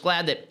 I'm just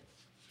glad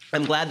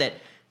that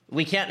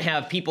we can't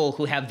have people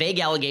who have vague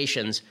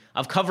allegations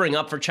of covering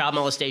up for child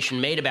molestation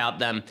made about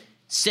them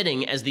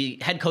sitting as the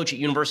head coach at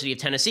University of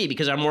Tennessee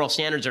because our moral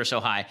standards are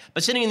so high.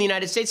 But sitting in the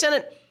United States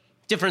Senate,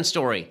 different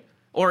story.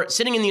 Or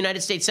sitting in the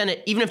United States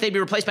Senate, even if they'd be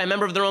replaced by a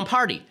member of their own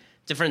party,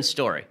 different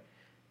story.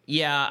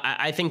 Yeah,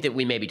 I think that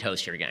we may be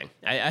toast here, gang.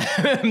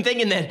 I'm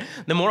thinking that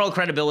the moral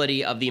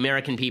credibility of the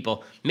American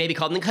people may be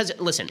called, because,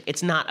 listen,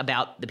 it's not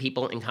about the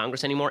people in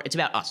Congress anymore. It's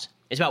about us.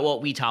 It's about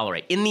what we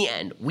tolerate. In the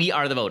end, we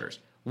are the voters.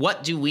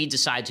 What do we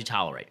decide to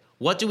tolerate?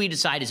 What do we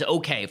decide is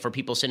okay for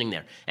people sitting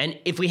there? And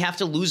if we have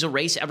to lose a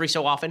race every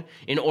so often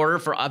in order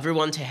for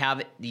everyone to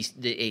have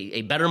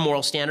a better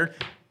moral standard,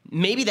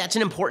 maybe that's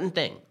an important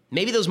thing.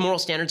 Maybe those moral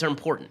standards are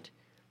important.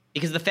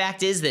 Because the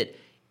fact is that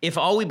if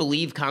all we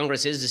believe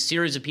Congress is a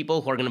series of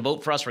people who are going to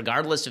vote for us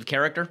regardless of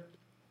character,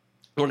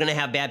 we're going to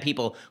have bad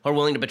people who are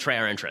willing to betray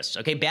our interests.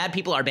 Okay, bad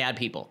people are bad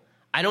people.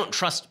 I don't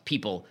trust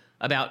people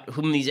about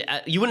whom these,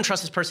 you wouldn't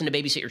trust this person to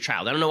babysit your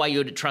child. I don't know why you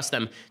would trust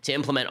them to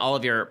implement all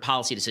of your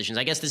policy decisions.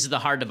 I guess this is the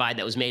hard divide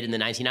that was made in the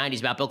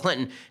 1990s about Bill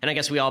Clinton, and I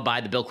guess we all buy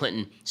the Bill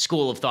Clinton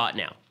school of thought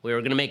now. We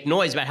were going to make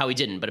noise about how he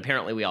didn't, but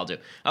apparently we all do.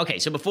 Okay,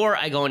 so before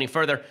I go any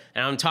further,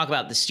 and I'm going to talk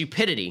about the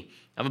stupidity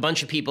of a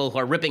bunch of people who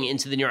are ripping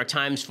into the New York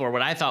Times for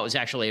what I thought was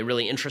actually a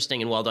really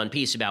interesting and well-done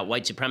piece about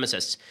white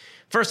supremacists.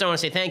 First, I want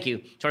to say thank you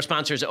to our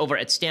sponsors over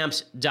at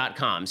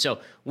Stamps.com. So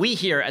we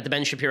here at the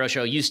Ben Shapiro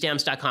Show use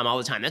Stamps.com all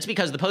the time. That's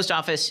because the post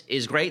office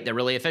is great. They're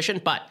really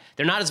efficient, but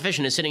they're not as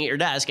efficient as sitting at your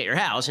desk at your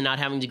house and not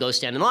having to go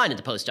stand in line at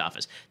the post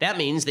office. That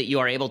means that you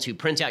are able to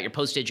print out your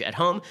postage at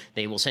home.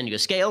 They will send you a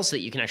scale so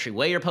that you can actually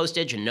weigh your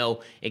postage and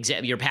know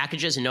your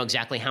packages and know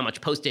exactly how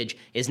much postage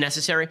is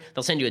necessary.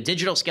 They'll send you a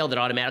digital scale that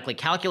automatically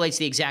calculates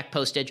the exact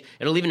postage.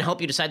 It'll even help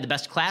you decide the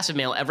best class of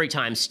mail every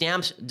time.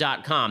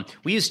 Stamps.com.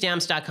 We use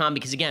Stamps.com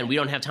because, again, we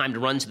don't have time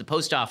to run to the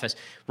post office.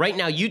 Right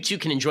now, you too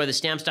can enjoy the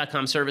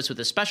Stamps.com service with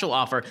a special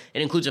offer.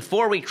 It includes a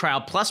 4-week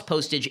trial plus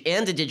postage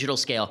and a digital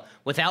scale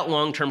without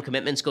long-term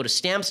commitments. Go to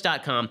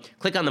Stamps.com,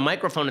 click on the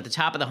microphone at the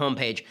top of the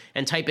homepage,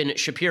 and type in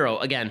Shapiro.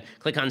 Again,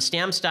 click on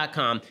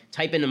Stamps.com,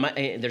 type in,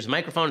 there's a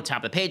microphone at the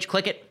top of the page,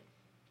 click it,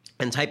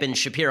 and type in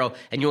Shapiro,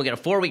 and you will get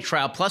a 4-week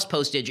trial plus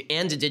postage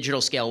and a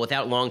digital scale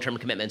without long-term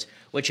commitments,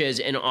 which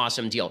is an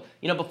awesome deal.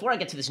 You know, before I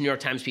get to this New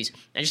York Times piece,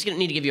 I just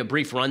need to give you a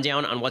brief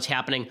rundown on what's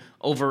happening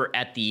over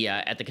at the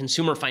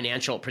Consumer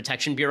Financial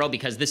Protection Bureau,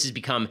 because this has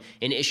become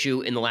an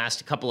issue in the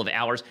last couple of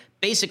hours.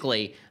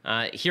 Basically,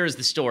 here's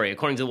the story,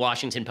 according to the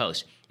Washington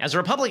Post. As a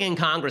Republican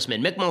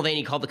congressman, Mick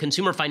Mulvaney called the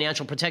Consumer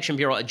Financial Protection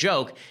Bureau a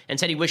joke and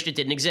said he wished it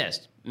didn't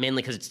exist,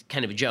 mainly because it's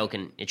kind of a joke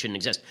and it shouldn't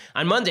exist.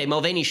 On Monday,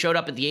 Mulvaney showed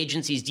up at the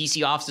agency's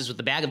D.C. offices with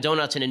a bag of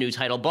donuts and a new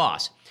title,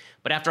 Boss.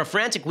 But after a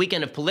frantic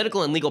weekend of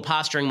political and legal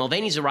posturing,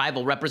 Mulvaney's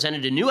arrival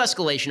represented a new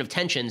escalation of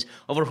tensions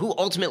over who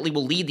ultimately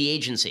will lead the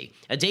agency.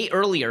 A day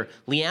earlier,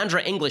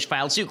 Leandra English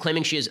filed suit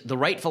claiming she is the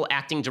rightful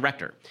acting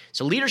director.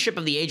 So leadership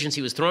of the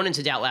agency was thrown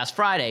into doubt last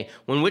Friday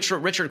when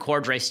Richard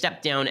Cordray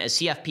stepped down as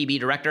CFPB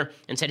director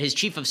and said his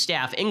chief of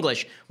staff,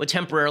 English, would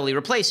temporarily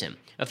replace him.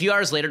 A few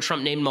hours later,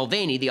 Trump named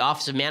Mulvaney the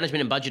Office of Management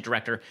and Budget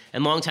Director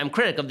and longtime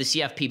critic of the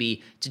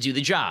CFPB to do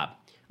the job.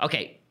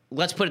 Okay,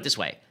 let's put it this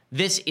way.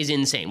 This is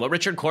insane. What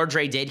Richard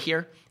Cordray did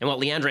here and what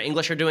Leandra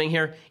English are doing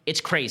here, it's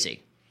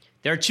crazy.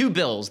 There are two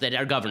bills that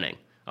are governing.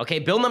 Okay,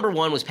 bill number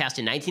 1 was passed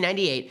in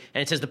 1998,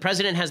 and it says the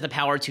president has the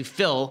power to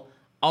fill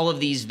all of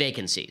these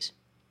vacancies.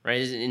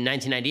 Right? In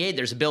 1998,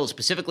 there's a bill that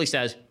specifically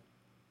says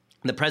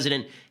the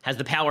president has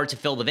the power to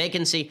fill the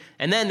vacancy.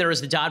 And then there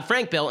is the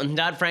Dodd-Frank bill, and the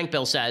Dodd-Frank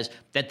bill says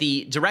that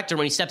the director,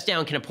 when he steps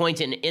down, can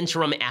appoint an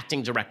interim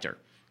acting director.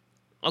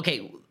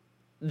 Okay,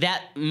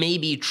 that may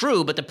be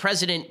true, but the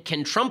president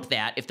can trump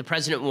that if the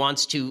president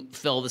wants to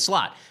fill the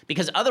slot,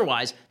 because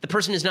otherwise the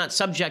person is not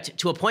subject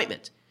to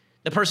appointment.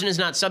 The person is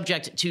not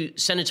subject to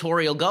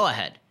senatorial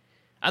go-ahead.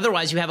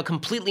 Otherwise, you have a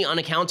completely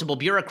unaccountable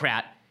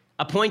bureaucrat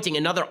appointing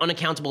another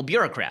unaccountable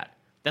bureaucrat.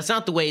 That's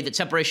not the way that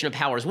separation of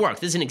powers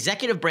works. This is an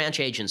executive branch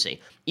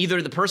agency.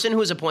 Either the person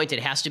who is appointed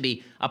has to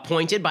be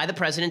appointed by the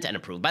president and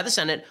approved by the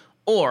Senate,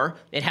 or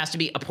it has to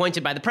be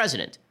appointed by the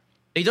president.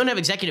 You don't have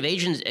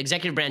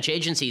executive branch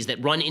agencies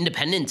that run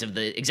independent of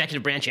the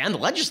executive branch and the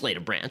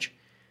legislative branch.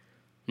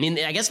 I mean,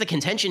 I guess the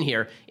contention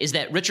here is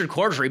that Richard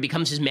Cordray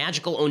becomes his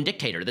magical own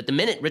dictator, that the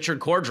minute Richard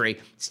Cordray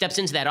steps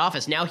into that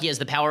office, now he has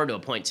the power to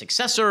appoint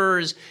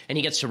successors, and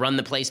he gets to run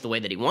the place the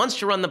way that he wants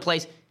to run the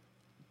place.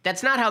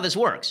 That's not how this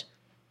works.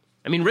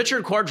 I mean,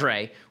 Richard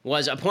Cordray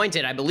was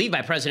appointed, I believe,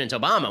 by President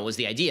Obama, was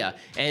the idea.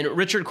 And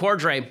Richard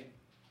Cordray,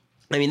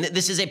 I mean,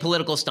 this is a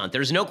political stunt.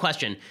 There's no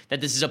question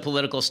that this is a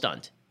political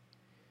stunt.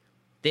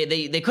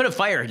 They could have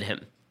fired him.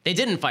 They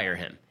didn't fire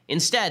him.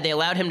 Instead, they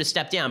allowed him to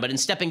step down. But in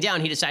stepping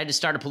down, he decided to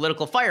start a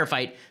political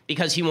firefight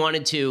because he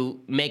wanted to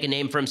make a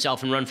name for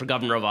himself and run for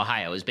governor of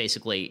Ohio, is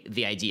basically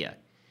the idea.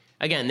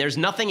 Again, there's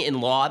nothing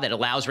in law that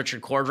allows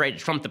Richard Cordray to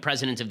trump the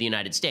president of the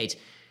United States.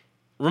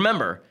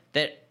 Remember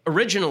that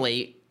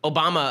originally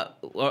Obama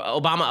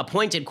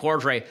appointed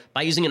Cordray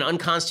by using an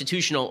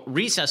unconstitutional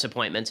recess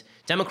appointment.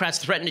 Democrats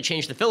threatened to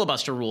change the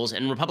filibuster rules,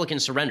 and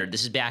Republicans surrendered.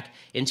 This is back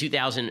in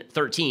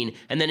 2013.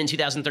 And then in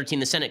 2013,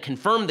 the Senate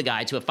confirmed the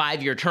guy to a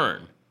 5-year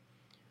term.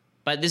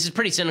 But this is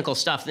pretty cynical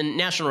stuff. The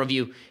National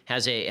Review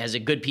has a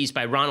good piece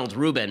by Ronald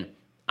Rubin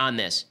on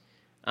this.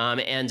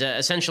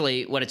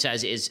 Essentially what it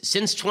says is,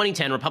 since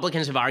 2010,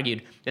 Republicans have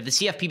argued that the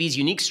CFPB's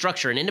unique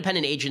structure, an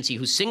independent agency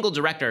whose single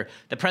director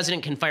the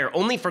president can fire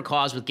only for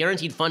cause with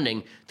guaranteed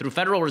funding through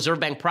Federal Reserve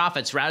Bank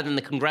profits rather than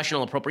the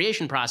congressional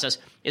appropriation process,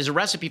 is a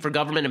recipe for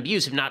government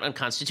abuse, if not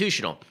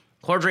unconstitutional.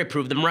 Cordray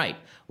proved them right.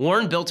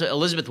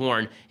 Elizabeth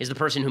Warren is the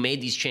person who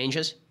made these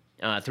changes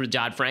through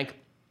Dodd-Frank.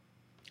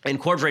 and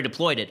Cordray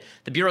deployed it.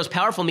 The Bureau's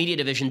powerful media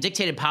division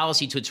dictated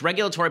policy to its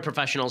regulatory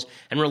professionals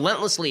and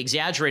relentlessly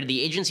exaggerated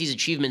the agency's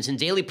achievements in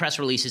daily press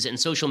releases and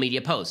social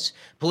media posts.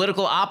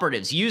 Political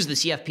operatives used the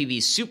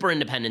CFPB's super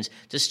independence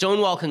to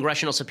stonewall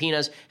congressional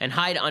subpoenas and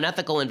hide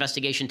unethical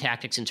investigation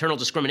tactics, internal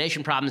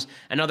discrimination problems,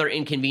 and other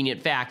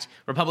inconvenient facts.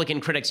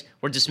 Republican critics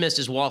were dismissed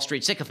as Wall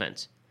Street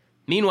sycophants.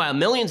 Meanwhile,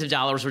 millions of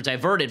dollars were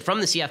diverted from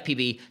the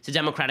CFPB to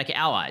Democratic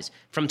allies.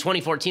 From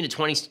 2014 to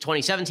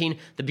 2017,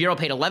 the Bureau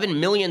paid $11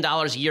 million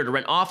a year to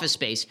rent office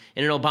space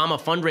in an Obama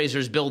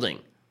fundraiser's building.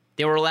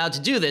 They were allowed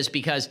to do this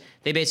because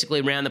they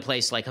basically ran the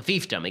place like a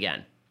fiefdom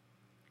again.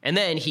 And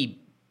then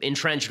he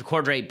entrenched,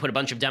 Cordray put a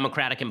bunch of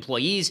Democratic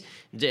employees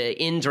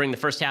in during the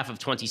first half of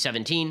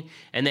 2017,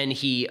 and then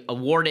he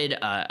awarded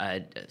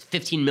a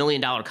 $15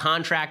 million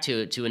contract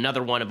to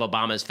another one of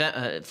Obama's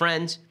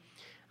friends.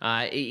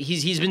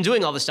 He's been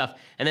doing all this stuff.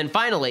 And then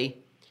finally,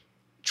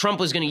 Trump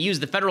was going to use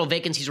the Federal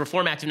Vacancies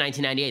Reform Act of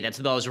 1998, that's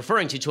the bill I was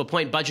referring to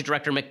appoint Budget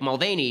Director Mick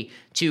Mulvaney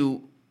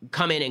to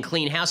come in and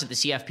clean house at the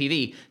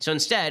CFPB. So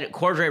instead,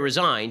 Cordray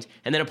resigned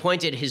and then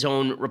appointed his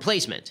own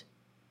replacement.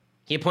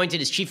 He appointed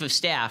his chief of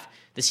staff,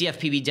 the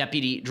CFPB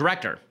deputy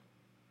director.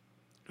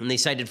 And they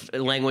cited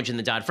language in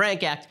the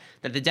Dodd-Frank Act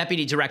that the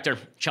deputy director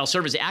shall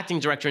serve as acting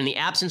director in the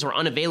absence or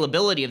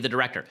unavailability of the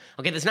director.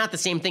 Okay, that's not the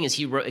same thing as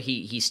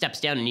he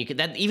steps down, and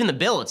even the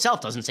bill itself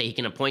doesn't say he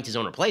can appoint his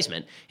own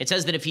replacement. It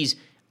says that if he's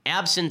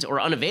absent or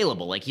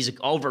unavailable, like he's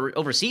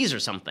overseas or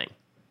something.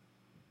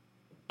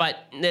 But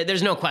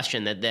there's no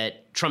question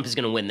that Trump is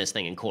going to win this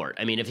thing in court.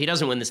 I mean, if he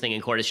doesn't win this thing in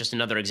court, it's just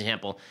another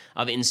example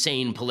of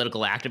insane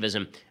political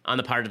activism on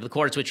the part of the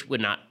courts, which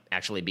would not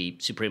actually be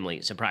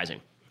supremely surprising.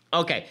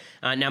 Okay,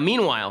 now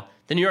meanwhile,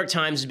 the New York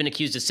Times has been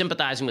accused of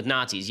sympathizing with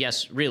Nazis.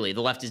 Yes, really, the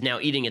left is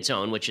now eating its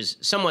own, which is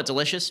somewhat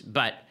delicious,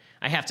 but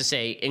I have to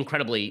say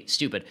incredibly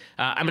stupid.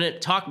 I'm going to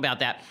talk about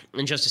that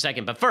in just a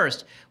second, but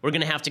first, we're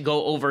going to have to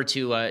go over to,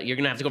 you're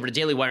going to have to go over to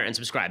Daily Wire and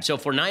subscribe. So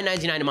for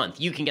 $9.99 a month,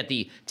 you can get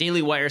the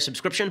Daily Wire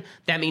subscription.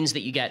 That means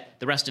that you get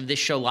the rest of this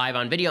show live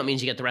on video. It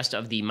means you get the rest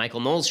of the Michael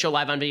Knowles show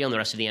live on video and the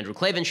rest of the Andrew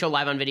Klavan show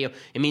live on video.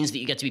 It means that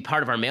you get to be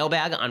part of our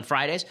mailbag on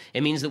Fridays.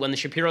 It means that when the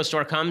Shapiro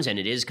Store comes, and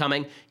it is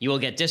coming, you will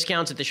get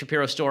discounts at the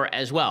Shapiro Store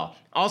as well.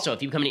 Also,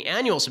 if you become an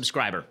annual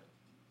subscriber,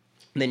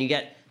 then you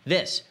get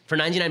this. For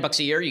 $99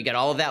 a year, you get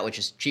all of that, which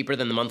is cheaper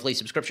than the monthly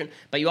subscription.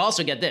 But you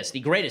also get this,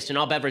 the greatest in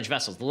all beverage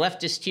vessels, the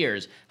Leftist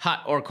Tears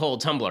hot or cold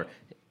tumbler.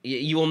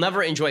 You will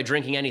never enjoy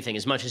drinking anything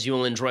as much as you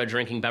will enjoy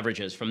drinking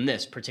beverages from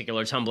this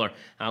particular tumbler,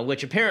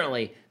 which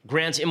apparently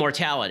grants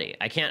immortality.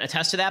 I can't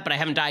attest to that, but I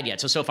haven't died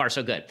yet, so far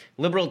so good.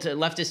 Liberal to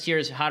Leftist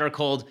Tears hot or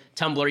cold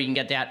tumbler, you can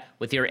get that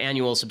with your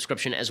annual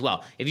subscription as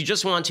well. If you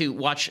just want to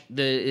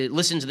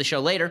listen to the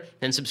show later,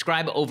 then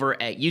subscribe over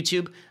at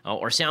YouTube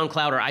or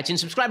SoundCloud or iTunes.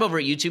 Subscribe over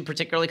at YouTube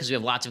particularly because we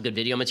have lots of good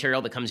video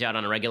material that comes out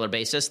on a regular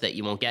basis that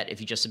you won't get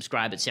if you just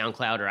subscribe at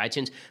SoundCloud or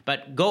iTunes.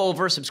 But go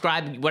over,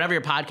 subscribe, whatever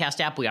your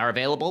podcast app, we are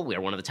available. We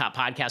are one of the top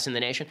podcasts in the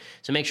nation.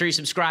 So make sure you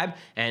subscribe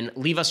and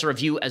leave us a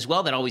review as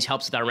well. That always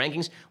helps with our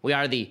rankings. We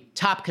are the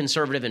top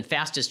conservative and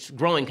fastest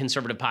growing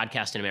conservative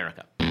podcast in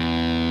America.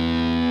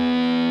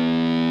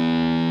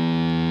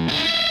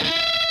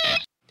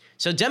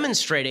 So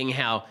demonstrating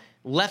how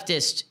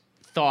leftist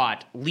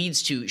thought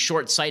leads to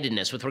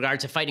short-sightedness with regard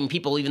to fighting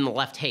people even the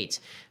left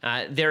hates.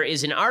 There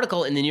is an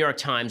article in the New York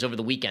Times over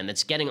the weekend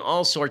that's getting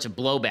all sorts of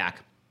blowback.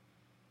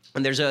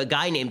 And there's a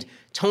guy named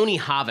Tony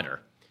Hoveder.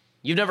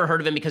 You've never heard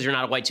of him because you're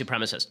not a white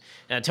supremacist.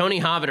 Tony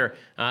Hoveder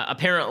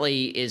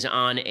apparently is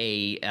on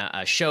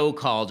a show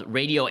called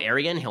Radio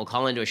Aryan. He'll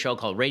call into a show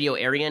called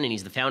Radio Aryan, and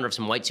he's the founder of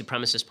some white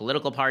supremacist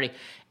political party.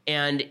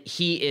 And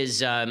he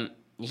is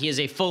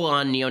a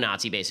full-on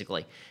neo-Nazi,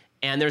 basically.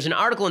 And there's an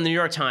article in the New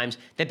York Times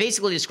that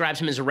basically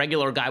describes him as a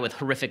regular guy with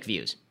horrific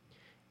views.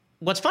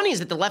 What's funny is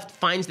that the left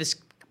finds this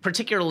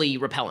particularly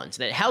repellent,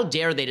 that how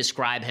dare they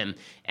describe him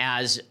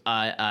as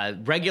a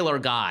regular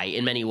guy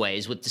in many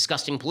ways with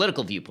disgusting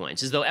political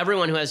viewpoints, as though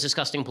everyone who has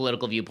disgusting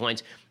political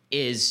viewpoints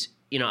is,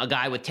 a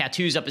guy with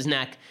tattoos up his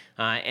neck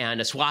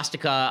and a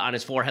swastika on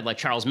his forehead like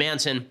Charles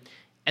Manson,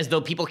 as though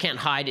people can't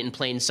hide in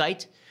plain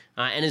sight.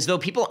 And as though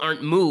people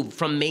aren't moved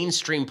from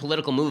mainstream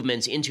political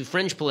movements into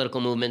fringe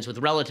political movements with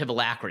relative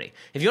alacrity.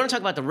 If you want to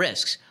talk about the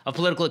risks of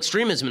political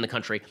extremism in the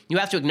country, you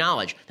have to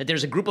acknowledge that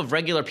there's a group of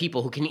regular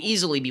people who can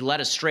easily be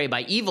led astray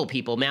by evil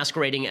people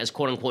masquerading as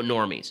quote-unquote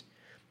normies.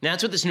 Now,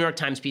 that's what this New York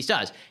Times piece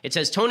does. It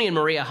says Tony and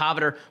Maria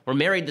Hoveder were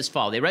married this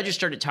fall. They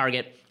registered at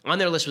Target. On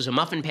their list was a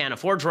muffin pan, a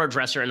 4-drawer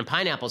dresser, and a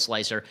pineapple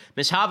slicer.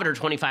 Miss Hoveder,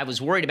 25,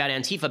 was worried about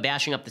Antifa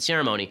bashing up the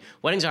ceremony.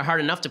 Weddings are hard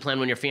enough to plan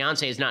when your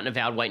fiancé is not an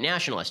avowed white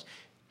nationalist.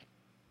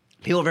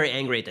 People are very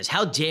angry at this.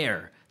 How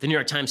dare the New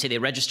York Times say they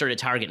registered at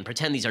Target and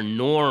pretend these are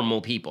normal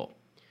people?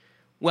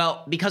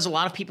 Well, because a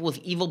lot of people with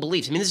evil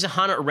beliefs. I mean, this is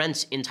Hannah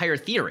Arendt's entire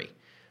theory,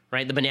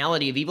 right? The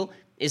banality of evil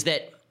is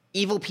that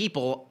evil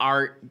people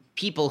are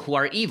people who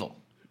are evil.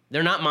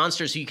 They're not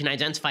monsters who you can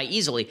identify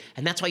easily,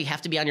 and that's why you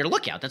have to be on your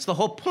lookout. That's the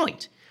whole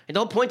point. And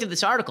the whole point of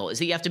this article is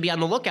that you have to be on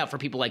the lookout for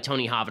people like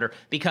Tony Hoveder,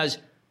 because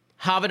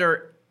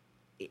Hoveder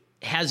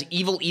has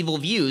evil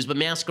views, but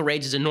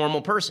masquerades as a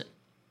normal person.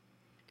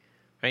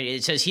 Right?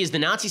 It says he is the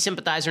Nazi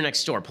sympathizer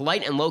next door,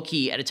 polite and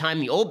low-key at a time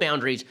the old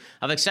boundaries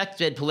of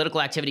accepted political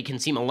activity can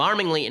seem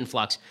alarmingly in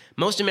flux.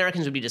 Most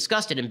Americans would be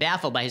disgusted and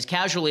baffled by his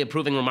casually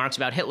approving remarks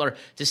about Hitler,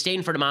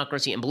 disdain for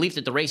democracy, and belief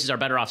that the races are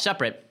better off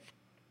separate.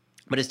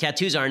 But his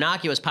tattoos are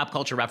innocuous pop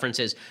culture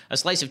references. A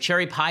slice of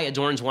cherry pie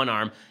adorns one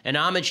arm, an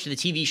homage to the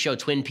TV show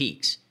Twin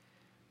Peaks.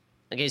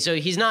 Okay, so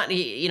he's not,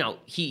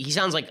 he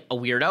sounds like a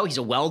weirdo. He's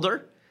a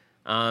welder.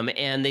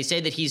 And they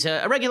say that he's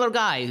a regular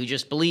guy who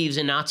just believes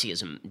in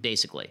Nazism,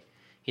 basically.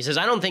 He says,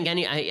 I don't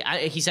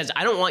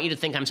want you to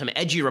think I'm some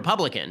edgy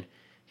Republican.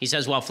 He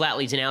says, while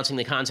flatly denouncing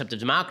the concept of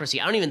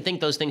democracy, I don't even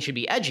think those things should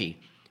be edgy.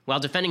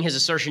 While defending his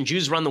assertion,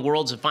 Jews run the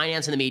worlds of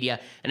finance and the media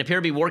and appear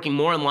to be working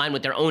more in line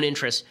with their own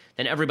interests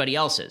than everybody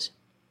else's.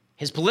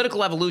 His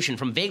political evolution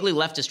from vaguely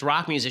leftist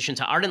rock musician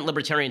to ardent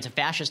libertarian to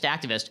fascist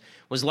activist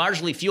was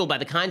largely fueled by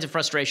the kinds of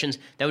frustrations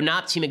that would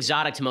not seem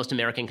exotic to most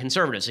American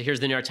conservatives. So here's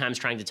the New York Times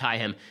trying to tie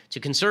him to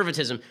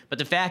conservatism. But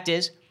the fact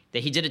is that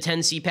he did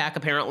attend CPAC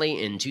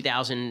apparently in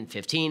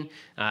 2015.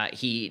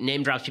 He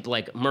name drops people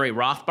like Murray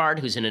Rothbard,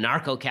 who's an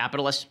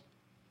anarcho-capitalist,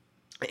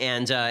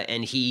 and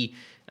he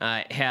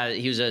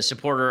was a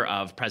supporter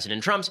of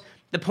President Trump's.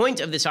 The point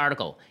of this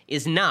article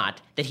is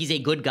not that he's a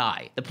good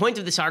guy. The point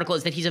of this article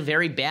is that he's a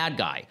very bad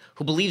guy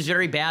who believes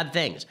very bad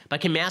things, but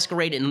can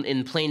masquerade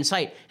in plain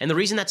sight. And the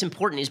reason that's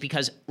important is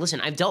because,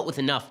 listen, I've dealt with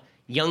enough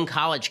young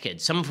college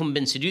kids, some of whom have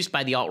been seduced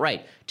by the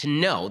alt-right, to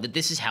know that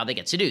this is how they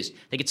get seduced.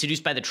 They get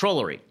seduced by the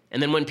trollery. And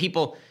then when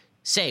people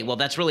say, well,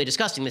 that's really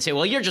disgusting, they say,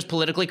 well, you're just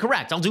politically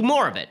correct. I'll do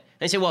more of it.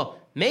 And I say, well,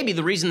 maybe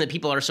the reason that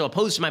people are so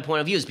opposed to my point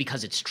of view is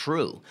because it's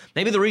true.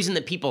 Maybe the reason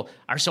that people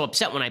are so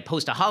upset when I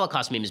post a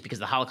Holocaust meme is because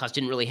the Holocaust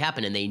didn't really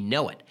happen and they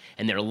know it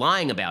and they're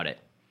lying about it.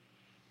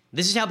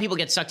 This is how people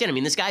get sucked in. I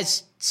mean, this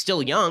guy's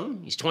still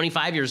young. He's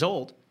 25 years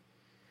old.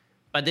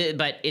 But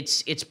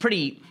it's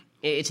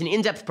an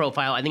in-depth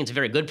profile. I think it's a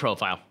very good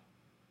profile.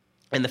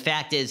 And the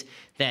fact is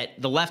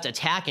that the left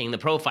attacking the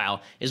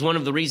profile is one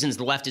of the reasons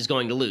the left is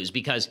going to lose,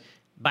 because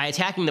by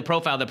attacking the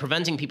profile, they're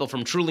preventing people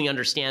from truly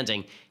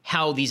understanding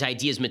how these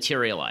ideas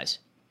materialize.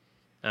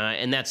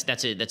 And that's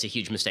a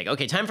huge mistake.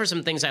 Okay, time for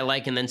some things I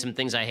like and then some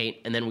things I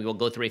hate, and then we will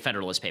go through a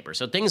Federalist paper.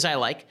 So things I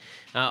like.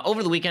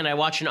 Over the weekend, I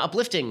watched an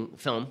uplifting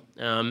film,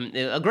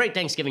 a great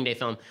Thanksgiving Day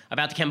film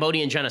about the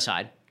Cambodian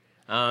genocide.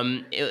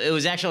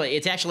 It's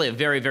actually a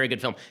very, very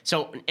good film.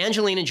 So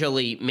Angelina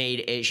Jolie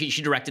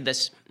she directed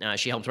this.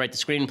 She helped write the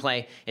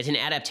screenplay. It's an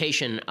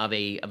adaptation of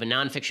a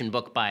nonfiction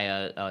book by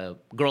a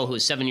girl who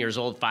was 7 years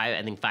old,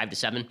 5 to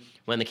 7,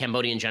 when the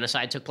Cambodian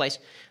genocide took place.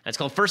 It's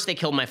called First They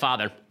Killed My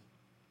Father.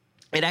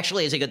 It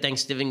actually is a good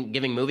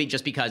Thanksgiving movie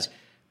just because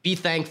be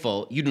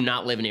thankful you do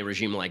not live in a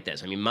regime like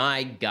this. I mean,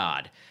 my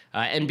God.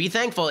 And be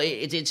thankful,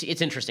 it's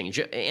interesting.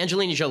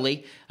 Angelina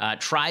Jolie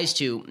tries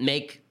to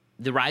make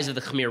the rise of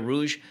the Khmer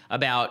Rouge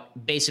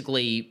about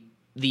basically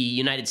the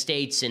United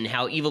States and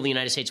how evil the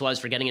United States was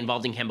for getting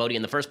involved in Cambodia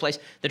in the first place.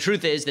 The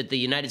truth is that the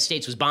United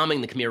States was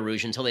bombing the Khmer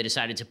Rouge until they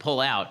decided to pull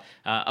out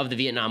of the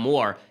Vietnam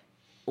War.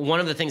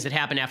 One of the things that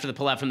happened after the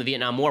pullout from the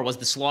Vietnam War was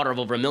the slaughter of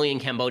over 1 million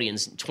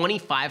Cambodians.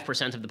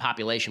 25% of the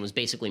population was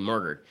basically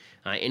murdered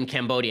in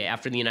Cambodia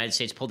after the United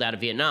States pulled out of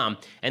Vietnam.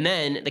 And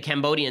then the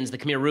Cambodians, the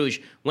Khmer Rouge,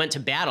 went to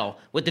battle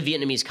with the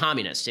Vietnamese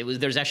communists.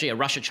 There's actually a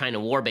Russia-China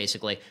war,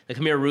 basically. The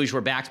Khmer Rouge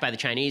were backed by the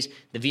Chinese.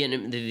 The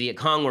Viet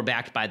Cong were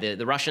backed by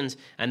the Russians.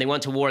 And they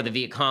went to war. The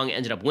Viet Cong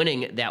ended up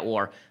winning that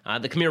war.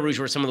 The Khmer Rouge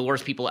were some of the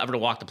worst people ever to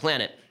walk the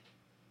planet.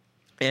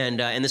 And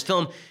this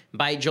film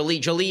by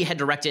Jolie had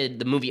directed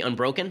the movie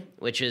Unbroken,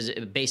 which is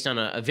based on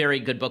a very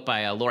good book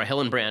by Laura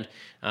Hillenbrand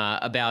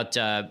about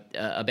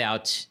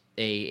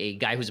a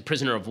guy who's a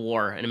prisoner of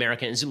war, an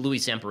American, it's Louis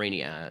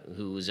Zamperini,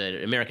 who's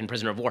an American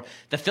prisoner of war.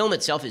 The film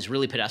itself is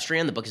really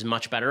pedestrian. The book is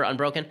much better,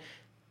 Unbroken.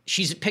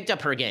 She's picked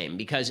up her game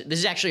because this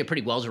is actually a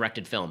pretty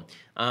well-directed film,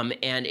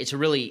 and it's a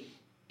really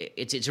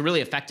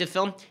effective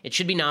film. It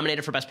should be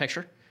nominated for Best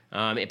Picture.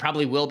 It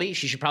probably will be.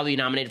 She should probably be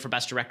nominated for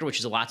Best Director, which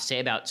is a lot to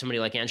say about somebody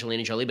like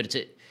Angelina Jolie, but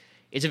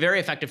it's a very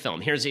effective film.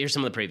 Here's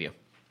some of the preview.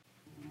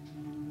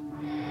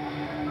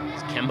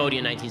 It's Cambodia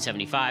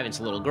 1975. It's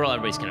a little girl.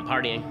 Everybody's kind of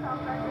partying.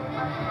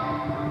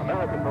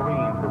 American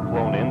Marines were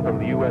flown in from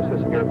the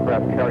USS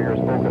aircraft carrier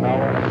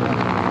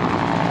Okinawa.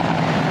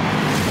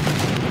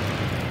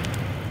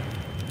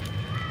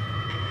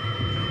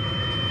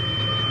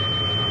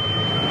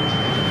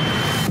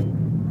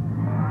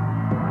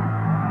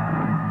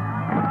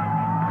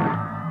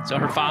 So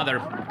her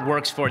father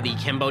works for the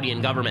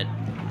Cambodian government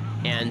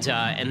and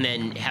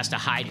then has to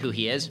hide who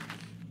he is.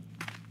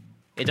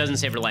 It doesn't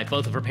save her life.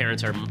 Both of her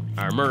parents are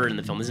murdered in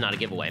the film. This is not a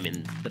giveaway. I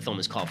mean, the film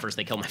is called First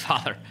They Killed My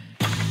Father.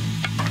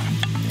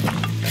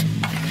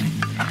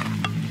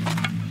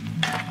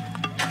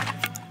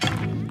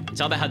 It's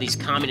all about how these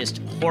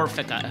communist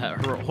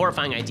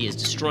horrifying ideas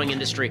destroying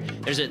industry.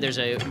 There's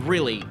a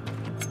really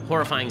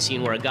horrifying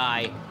scene where a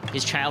guy,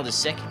 his child is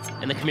sick,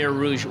 and the Khmer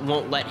Rouge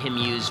won't let him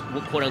use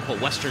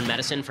quote-unquote Western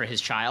medicine for his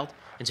child.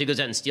 And so he goes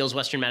out and steals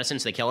Western medicine,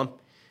 so they kill him.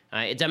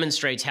 It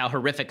demonstrates how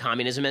horrific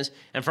communism is.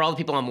 And for all the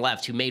people on the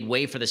left who made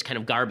way for this kind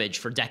of garbage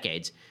for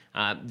decades,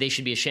 they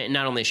should be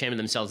not only ashamed of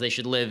themselves, they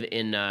should live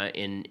in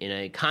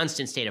a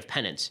constant state of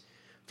penance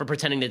for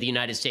pretending that the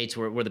United States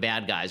were the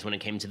bad guys when it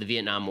came to the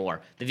Vietnam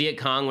War. The Viet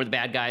Cong were the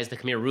bad guys. The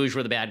Khmer Rouge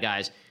were the bad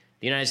guys.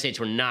 The United States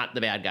were not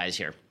the bad guys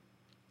here.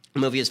 The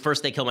movie is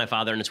First They Kill My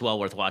Father, and it's well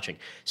worth watching.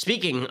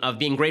 Speaking of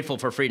being grateful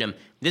for freedom,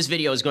 this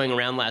video is going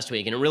around last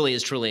week, and it really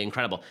is truly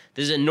incredible.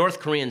 This is a North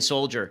Korean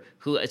soldier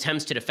who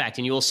attempts to defect,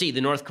 and you will see the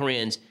North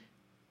Koreans,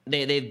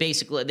 they've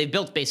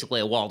built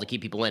basically a wall to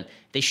keep people in.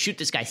 They shoot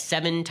this guy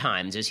 7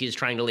 times as he is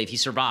trying to leave. He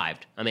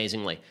survived,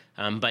 amazingly.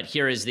 But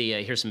here's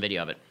some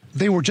video of it.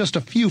 They were just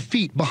a few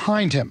feet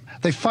behind him.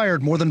 They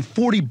fired more than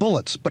 40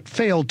 bullets, but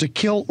failed to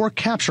kill or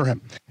capture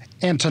him.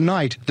 And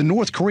tonight, the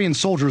North Korean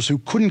soldiers who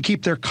couldn't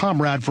keep their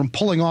comrade from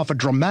pulling off a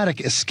dramatic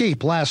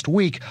escape last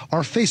week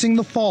are facing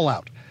the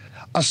fallout.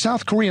 A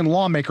South Korean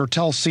lawmaker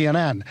tells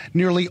CNN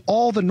nearly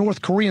all the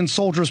North Korean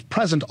soldiers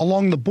present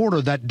along the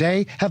border that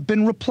day have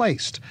been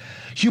replaced.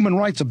 Human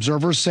rights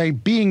observers say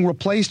being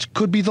replaced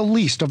could be the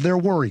least of their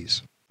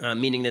worries.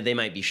 Meaning that they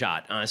might be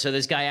shot. So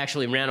this guy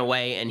actually ran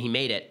away, and he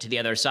made it to the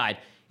other side.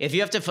 If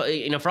you have to,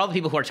 for all the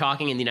people who are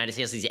talking in the United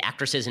States, these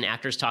actresses and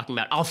actors talking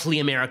about, I'll flee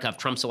America if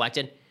Trump's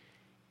elected,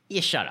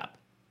 you shut up.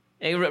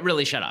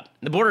 Really shut up.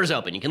 The border's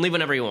open. You can leave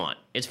whenever you want.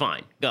 It's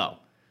fine. Go.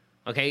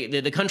 Okay,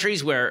 the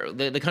countries where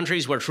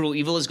true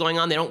evil is going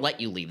on, they don't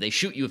let you leave. They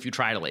shoot you if you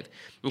try to leave.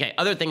 Okay,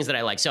 other things that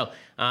I like. So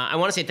I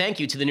want to say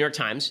thank you to the New York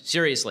Times.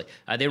 Seriously,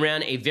 they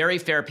ran a very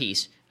fair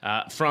piece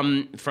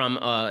from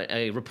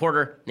a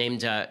reporter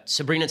named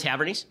Sabrina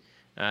Tavernise,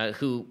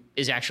 who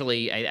is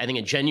actually, I think,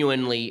 a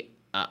genuinely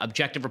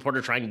objective reporter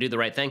trying to do the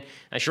right thing.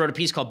 She wrote a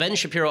piece called Ben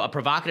Shapiro, a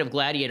provocative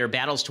gladiator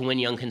battles to win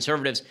young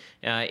conservatives.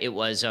 It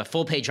was a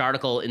full-page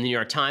article in the New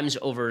York Times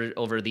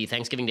over the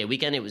Thanksgiving Day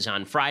weekend. It was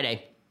on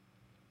Friday.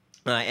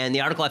 And the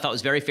article I thought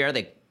was very fair.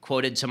 They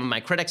quoted some of my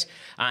critics.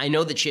 I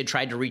know that she had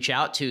tried to reach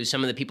out to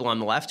some of the people on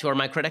the left who are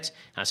my critics.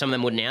 Some of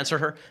them wouldn't answer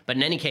her. But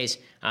in any case,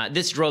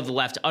 this drove the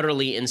left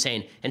utterly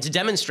insane. And to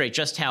demonstrate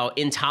just how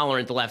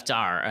intolerant the left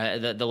are,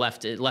 the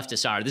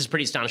leftists are, this is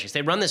pretty astonishing. So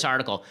they run this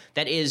article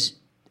that is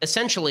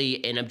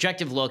essentially an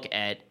objective look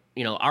at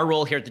our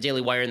role here at the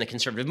Daily Wire in the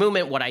conservative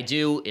movement, what I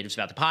do. It's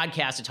about the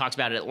podcast. It talks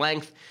about it at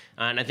length.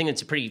 And I think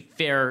it's a pretty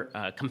fair,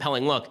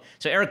 compelling look.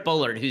 So Eric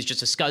Boehlert, who's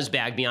just a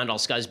scuzzbag beyond all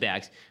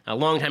scuzzbags, a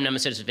longtime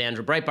nemesis of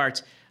Andrew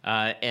Breitbart,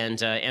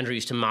 and Andrew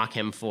used to mock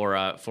him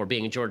for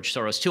being a George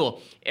Soros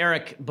tool.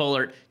 Eric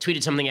Boehlert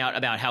tweeted something out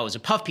about how it was a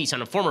puff piece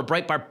on a former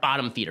Breitbart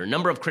bottom feeder.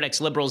 Number of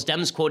critics, liberals,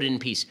 Dems quoted in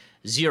piece,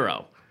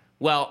 0.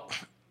 Well,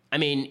 I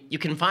mean, you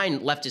can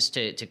find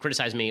leftists to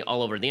criticize me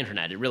all over the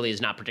internet. It really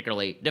is not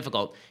particularly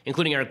difficult,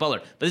 including Eric Boehlert.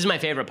 But this is my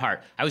favorite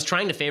part. I was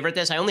trying to favorite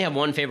this. I only have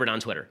one favorite on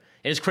Twitter.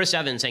 It is Chris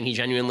Evans saying he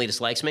genuinely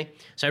dislikes me.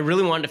 So I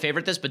really wanted to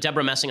favorite this, but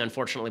Deborah Messing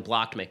unfortunately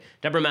blocked me.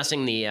 Deborah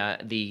Messing,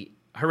 the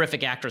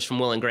horrific actress from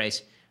Will and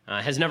Grace,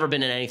 has never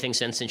been in anything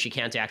since she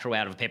can't act her way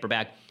out of a paper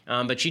bag.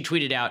 But she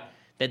tweeted out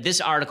that this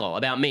article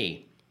about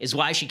me is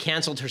why she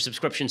canceled her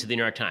subscription to the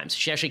New York Times.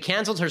 She actually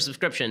canceled her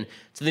subscription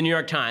to the New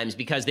York Times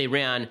because they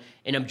ran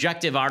an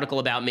objective article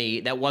about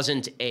me that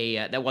wasn't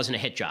a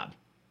hit job.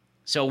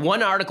 So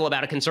one article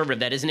about a conservative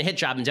that isn't a hit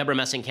job, and Deborah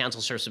Messing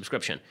cancels her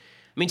subscription.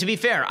 I mean, to be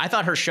fair, I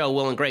thought her show,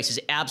 Will and Grace, is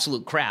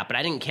absolute crap, but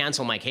I didn't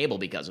cancel my cable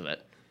because of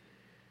it.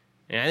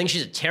 And I think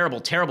she's a terrible,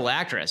 terrible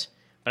actress,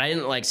 but I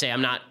didn't say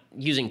I'm not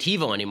using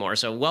TiVo anymore.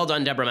 So well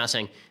done, Deborah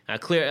Messing.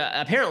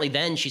 Apparently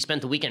then she spent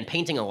the weekend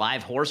painting a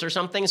live horse or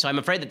something, so I'm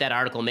afraid that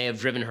article may have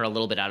driven her a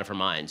little bit out of her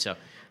mind. So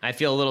I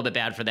feel a little bit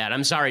bad for that.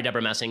 I'm sorry,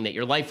 Deborah Messing, that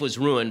your life was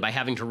ruined by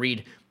having to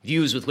read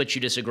views with which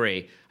you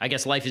disagree. I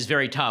guess life is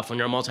very tough when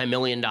you're a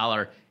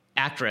multi-million-dollar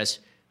actress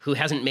who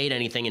hasn't made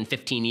anything in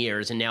 15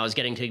 years and now is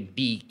getting to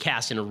be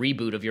cast in a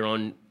reboot of your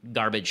own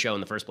garbage show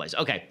in the first place.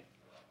 Okay,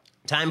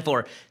 time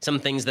for some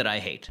things that I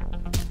hate.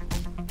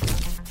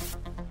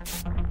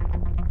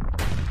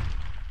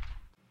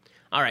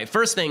 All right,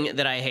 first thing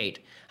that I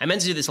hate. I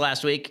meant to do this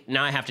last week.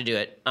 Now I have to do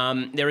it.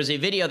 There was a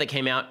video that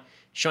came out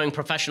showing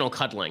professional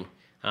cuddling.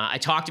 I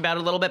talked about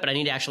it a little bit, but I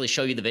need to actually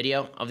show you the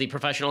video of the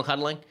professional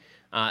cuddling.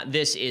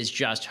 This is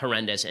just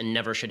horrendous and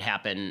never should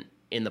happen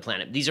in the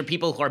planet. These are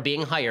people who are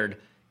being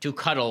hired to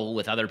cuddle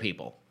with other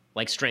people,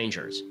 like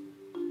strangers.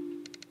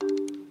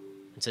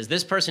 It says,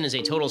 this person is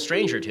a total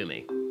stranger to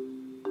me.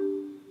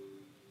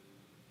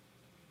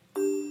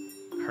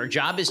 Her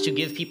job is to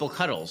give people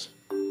cuddles.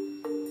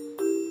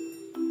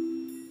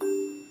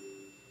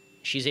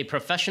 She's a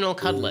professional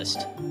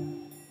cuddlist.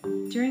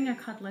 During a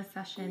cuddlist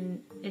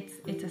session,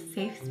 it's a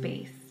safe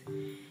space.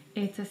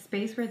 It's a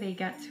space where they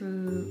get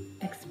to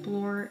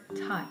explore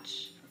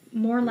touch.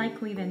 More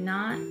likely than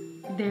not,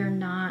 they're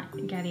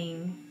not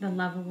getting the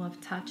level of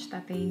touch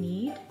that they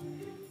need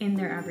in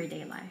their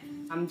everyday life.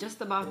 I'm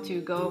just about to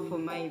go for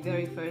my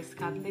very first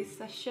cuddlist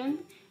session,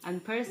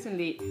 and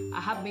personally, I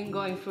have been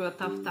going through a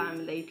tough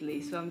time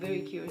lately, so I'm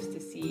very curious to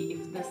see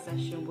if this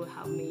session will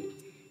help me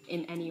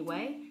in any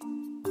way.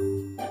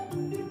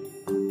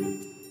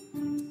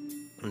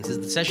 And it says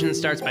the session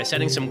starts by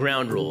setting some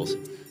ground rules.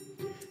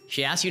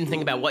 She asks you to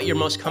think about what you're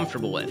most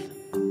comfortable with.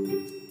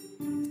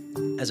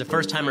 As a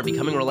first-timer,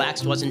 becoming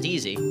relaxed wasn't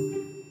easy.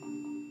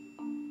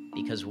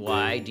 Because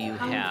why do you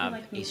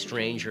have a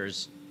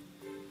stranger's...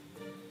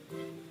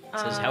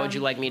 Says, how would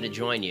you like me to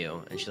join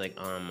you? And she's like,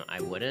 I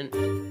wouldn't.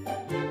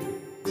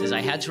 Says,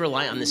 I had to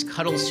rely on this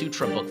Cuddle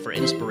Sutra book for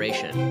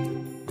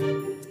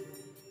inspiration.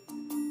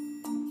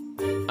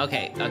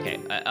 Okay.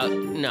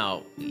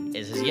 No.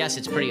 It says, yes,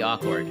 it's pretty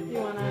awkward. You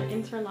want to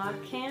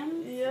interlock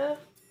hands? Yeah.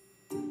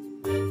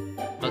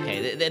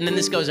 Okay, and then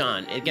this goes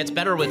on. It gets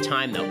better with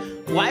time, though.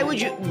 Why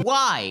would you...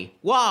 Why?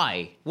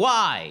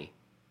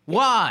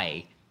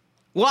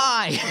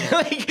 Like,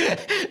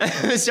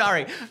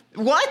 sorry.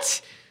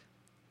 What?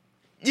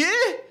 Yeah?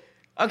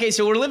 Okay,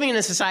 so we're living in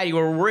a society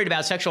where we're worried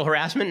about sexual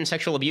harassment and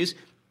sexual abuse.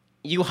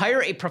 You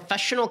hire a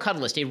professional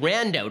cuddlist, a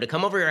rando, to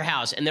come over your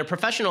house, and they're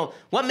professional.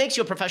 What makes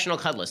you a professional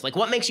cuddlist? Like,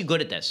 what makes you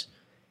good at this?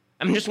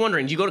 I'm just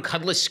wondering, do you go to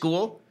cuddlist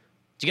school?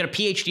 Do you get a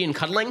PhD in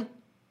cuddling?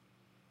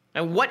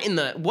 And what in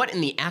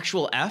the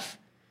actual F?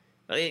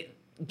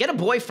 Get a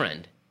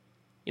boyfriend.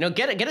 You know,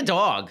 get a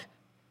dog.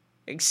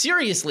 Like,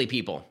 seriously,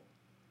 people.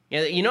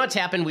 You know what's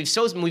happened? We've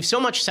so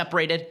much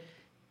separated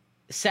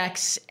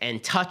sex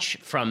and touch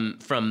from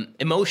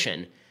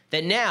emotion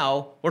that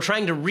now we're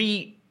trying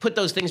to put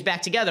those things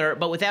back together,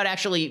 but without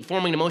actually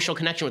forming an emotional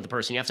connection with the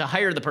person. You have to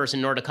hire the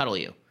person in order to cuddle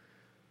you.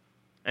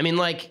 I mean,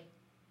 like,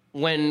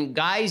 when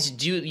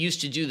guys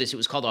used to do this, it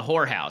was called a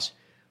whorehouse.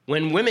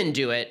 When women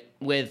do it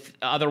with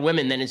other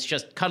women, then it's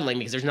just cuddling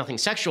because there's nothing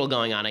sexual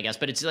going on, I guess.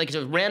 But it's like it's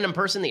a random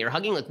person that you're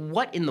hugging. Like,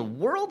 what in the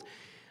world?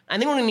 I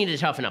think we're going to need to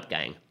toughen up,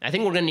 gang. I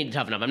think we're going to need to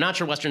toughen up. I'm not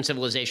sure Western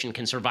civilization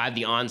can survive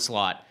the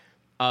onslaught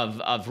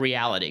of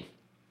reality.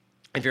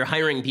 If you're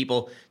hiring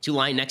people to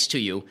lie next to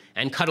you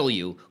and cuddle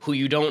you who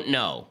you don't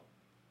know.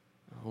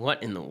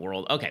 What in the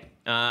world? Okay.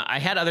 I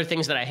had other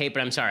things that I hate,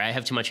 but I'm sorry. I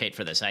have too much hate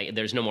for this.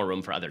 There's no more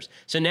room for others.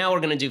 So now we're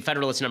going to do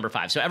Federalist number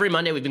 5. So every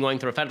Monday we've been going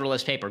through a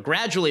Federalist paper,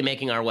 gradually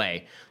making our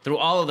way through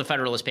all of the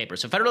Federalist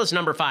papers. So Federalist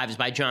number 5 is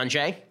by John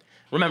Jay.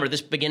 Remember,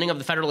 this beginning of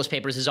the Federalist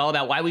Papers is all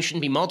about why we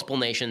shouldn't be multiple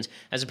nations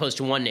as opposed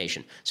to one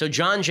nation. So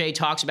John Jay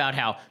talks about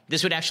how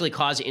this would actually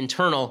cause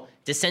internal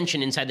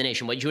dissension inside the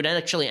nation. What you would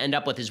actually end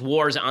up with is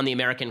wars on the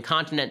American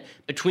continent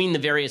between the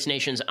various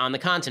nations on the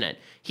continent.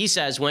 He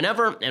says,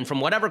 whenever and from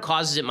whatever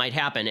causes it might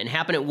happen, and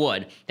happen it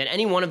would, that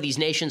any one of these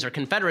nations or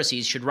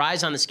confederacies should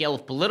rise on the scale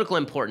of political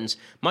importance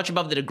much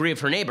above the degree of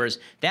her neighbors,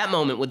 that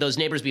moment would those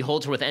neighbors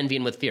behold her with envy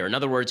and with fear. In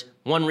other words,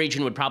 one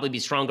region would probably be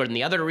stronger than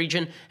the other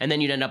region, and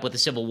then you'd end up with a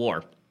civil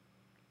war.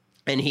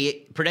 And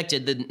he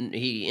predicted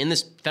in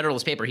this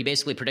Federalist paper, he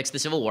basically predicts the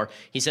Civil War.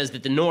 He says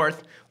that the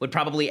North would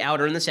probably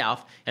outer in the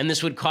South, and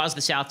this would cause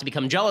the South to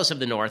become jealous of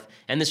the North,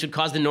 and this would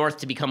cause the North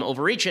to become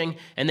overreaching,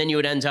 and then you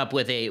would end up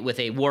with a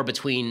war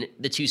between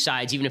the two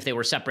sides, even if they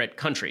were separate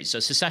countries.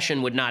 So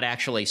secession would not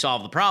actually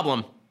solve the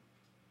problem.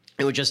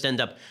 It would just end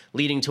up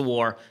leading to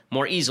war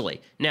more easily.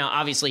 Now,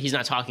 obviously, he's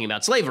not talking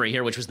about slavery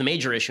here, which was the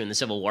major issue in the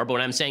Civil War, but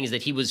what I'm saying is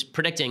that he was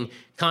predicting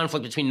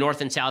conflict between North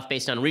and South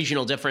based on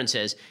regional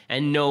differences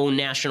and no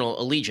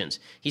national allegiance.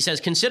 He says,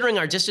 considering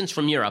our distance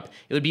from Europe,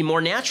 it would be more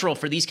natural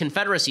for these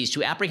confederacies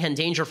to apprehend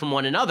danger from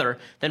one another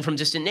than from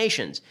distant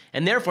nations,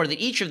 and therefore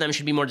that each of them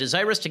should be more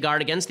desirous to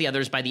guard against the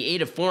others by the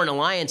aid of foreign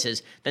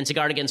alliances than to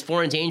guard against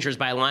foreign dangers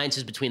by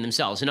alliances between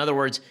themselves. In other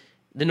words,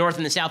 the North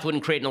and the South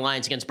wouldn't create an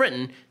alliance against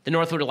Britain. The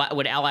North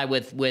would ally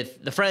with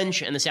the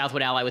French, and the South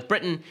would ally with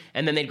Britain,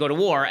 and then they'd go to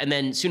war, and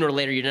then sooner or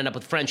later you'd end up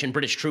with French and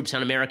British troops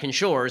on American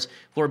shores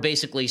who are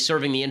basically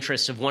serving the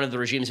interests of one of the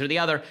regimes or the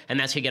other, and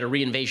that's how you get a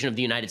reinvasion of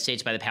the United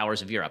States by the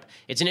powers of Europe.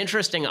 It's an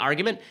interesting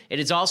argument. It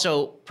is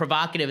also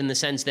provocative in the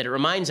sense that it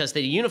reminds us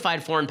that a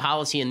unified foreign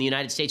policy in the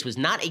United States was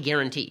not a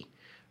guarantee.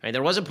 Right?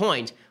 There was a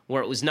point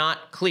where it was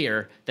not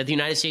clear that the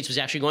United States was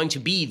actually going to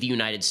be the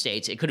United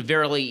States. It could have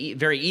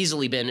very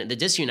easily been the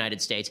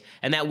disunited States,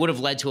 and that would have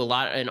led to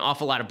an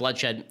awful lot of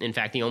bloodshed. In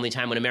fact, the only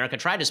time when America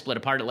tried to split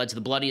apart, it led to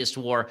the bloodiest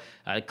war,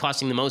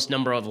 costing the most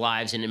number of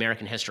lives in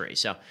American history.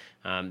 So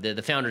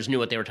the founders knew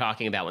what they were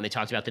talking about when they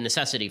talked about the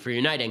necessity for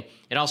uniting.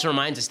 It also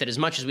reminds us that as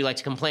much as we like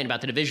to complain about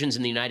the divisions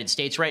in the United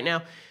States right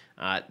now,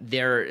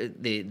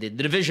 the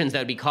divisions that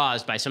would be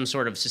caused by some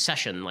sort of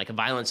secession, like a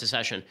violent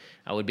secession,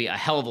 would be a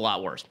hell of a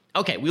lot worse.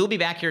 Okay, we will be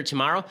back here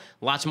tomorrow.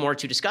 Lots more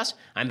to discuss.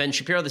 I'm Ben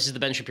Shapiro. This is The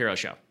Ben Shapiro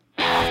Show.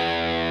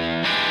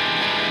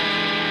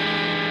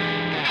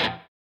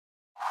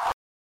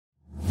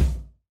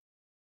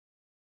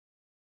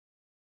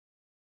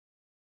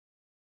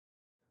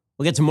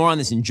 We'll get to more on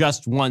this in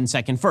just 1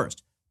 second.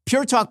 First,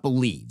 Pure Talk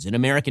believes in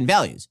American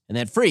values, and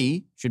that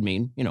free should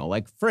mean,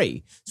 like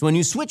free. So when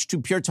you switch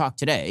to Pure Talk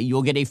today,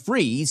 you'll get a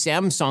free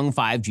Samsung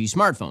 5G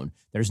smartphone.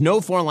 There's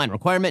no foreign-line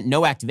requirement,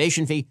 no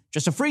activation fee,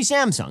 just a free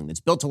Samsung that's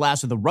built to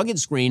last with a rugged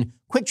screen,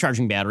 quick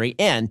charging battery,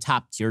 and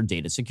top-tier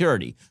data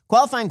security.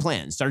 Qualifying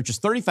plans start at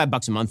just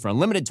 $35 a month for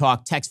unlimited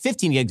talk, text,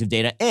 15 gigs of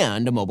data,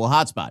 and a mobile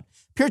hotspot.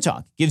 Pure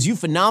Talk gives you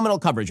phenomenal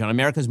coverage on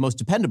America's most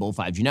dependable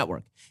 5G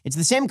network. It's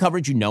the same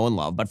coverage you know and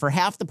love, but for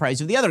half the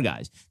price of the other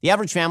guys. The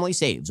average family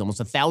saves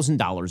almost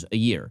 $1,000 a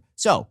year.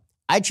 So,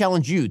 I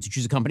challenge you to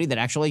choose a company that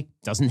actually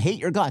doesn't hate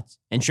your guts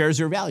and shares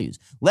your values.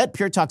 Let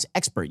Pure Talk's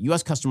expert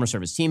U.S. customer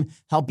service team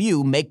help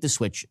you make the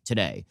switch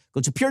today.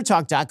 Go to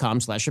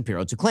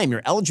puretalk.com/Shapiro to claim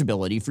your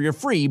eligibility for your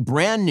free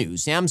brand new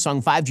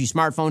Samsung 5G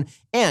smartphone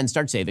and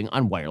start saving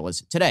on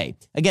wireless today.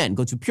 Again,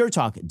 go to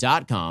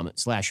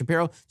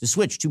puretalk.com/Shapiro to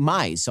switch to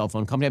my cell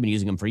phone company. I've been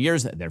using them for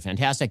years. They're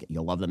fantastic.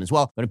 You'll love them as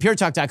well. Go to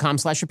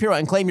puretalk.com/Shapiro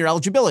and claim your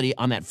eligibility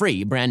on that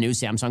free brand new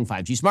Samsung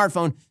 5G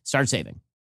smartphone. Start saving.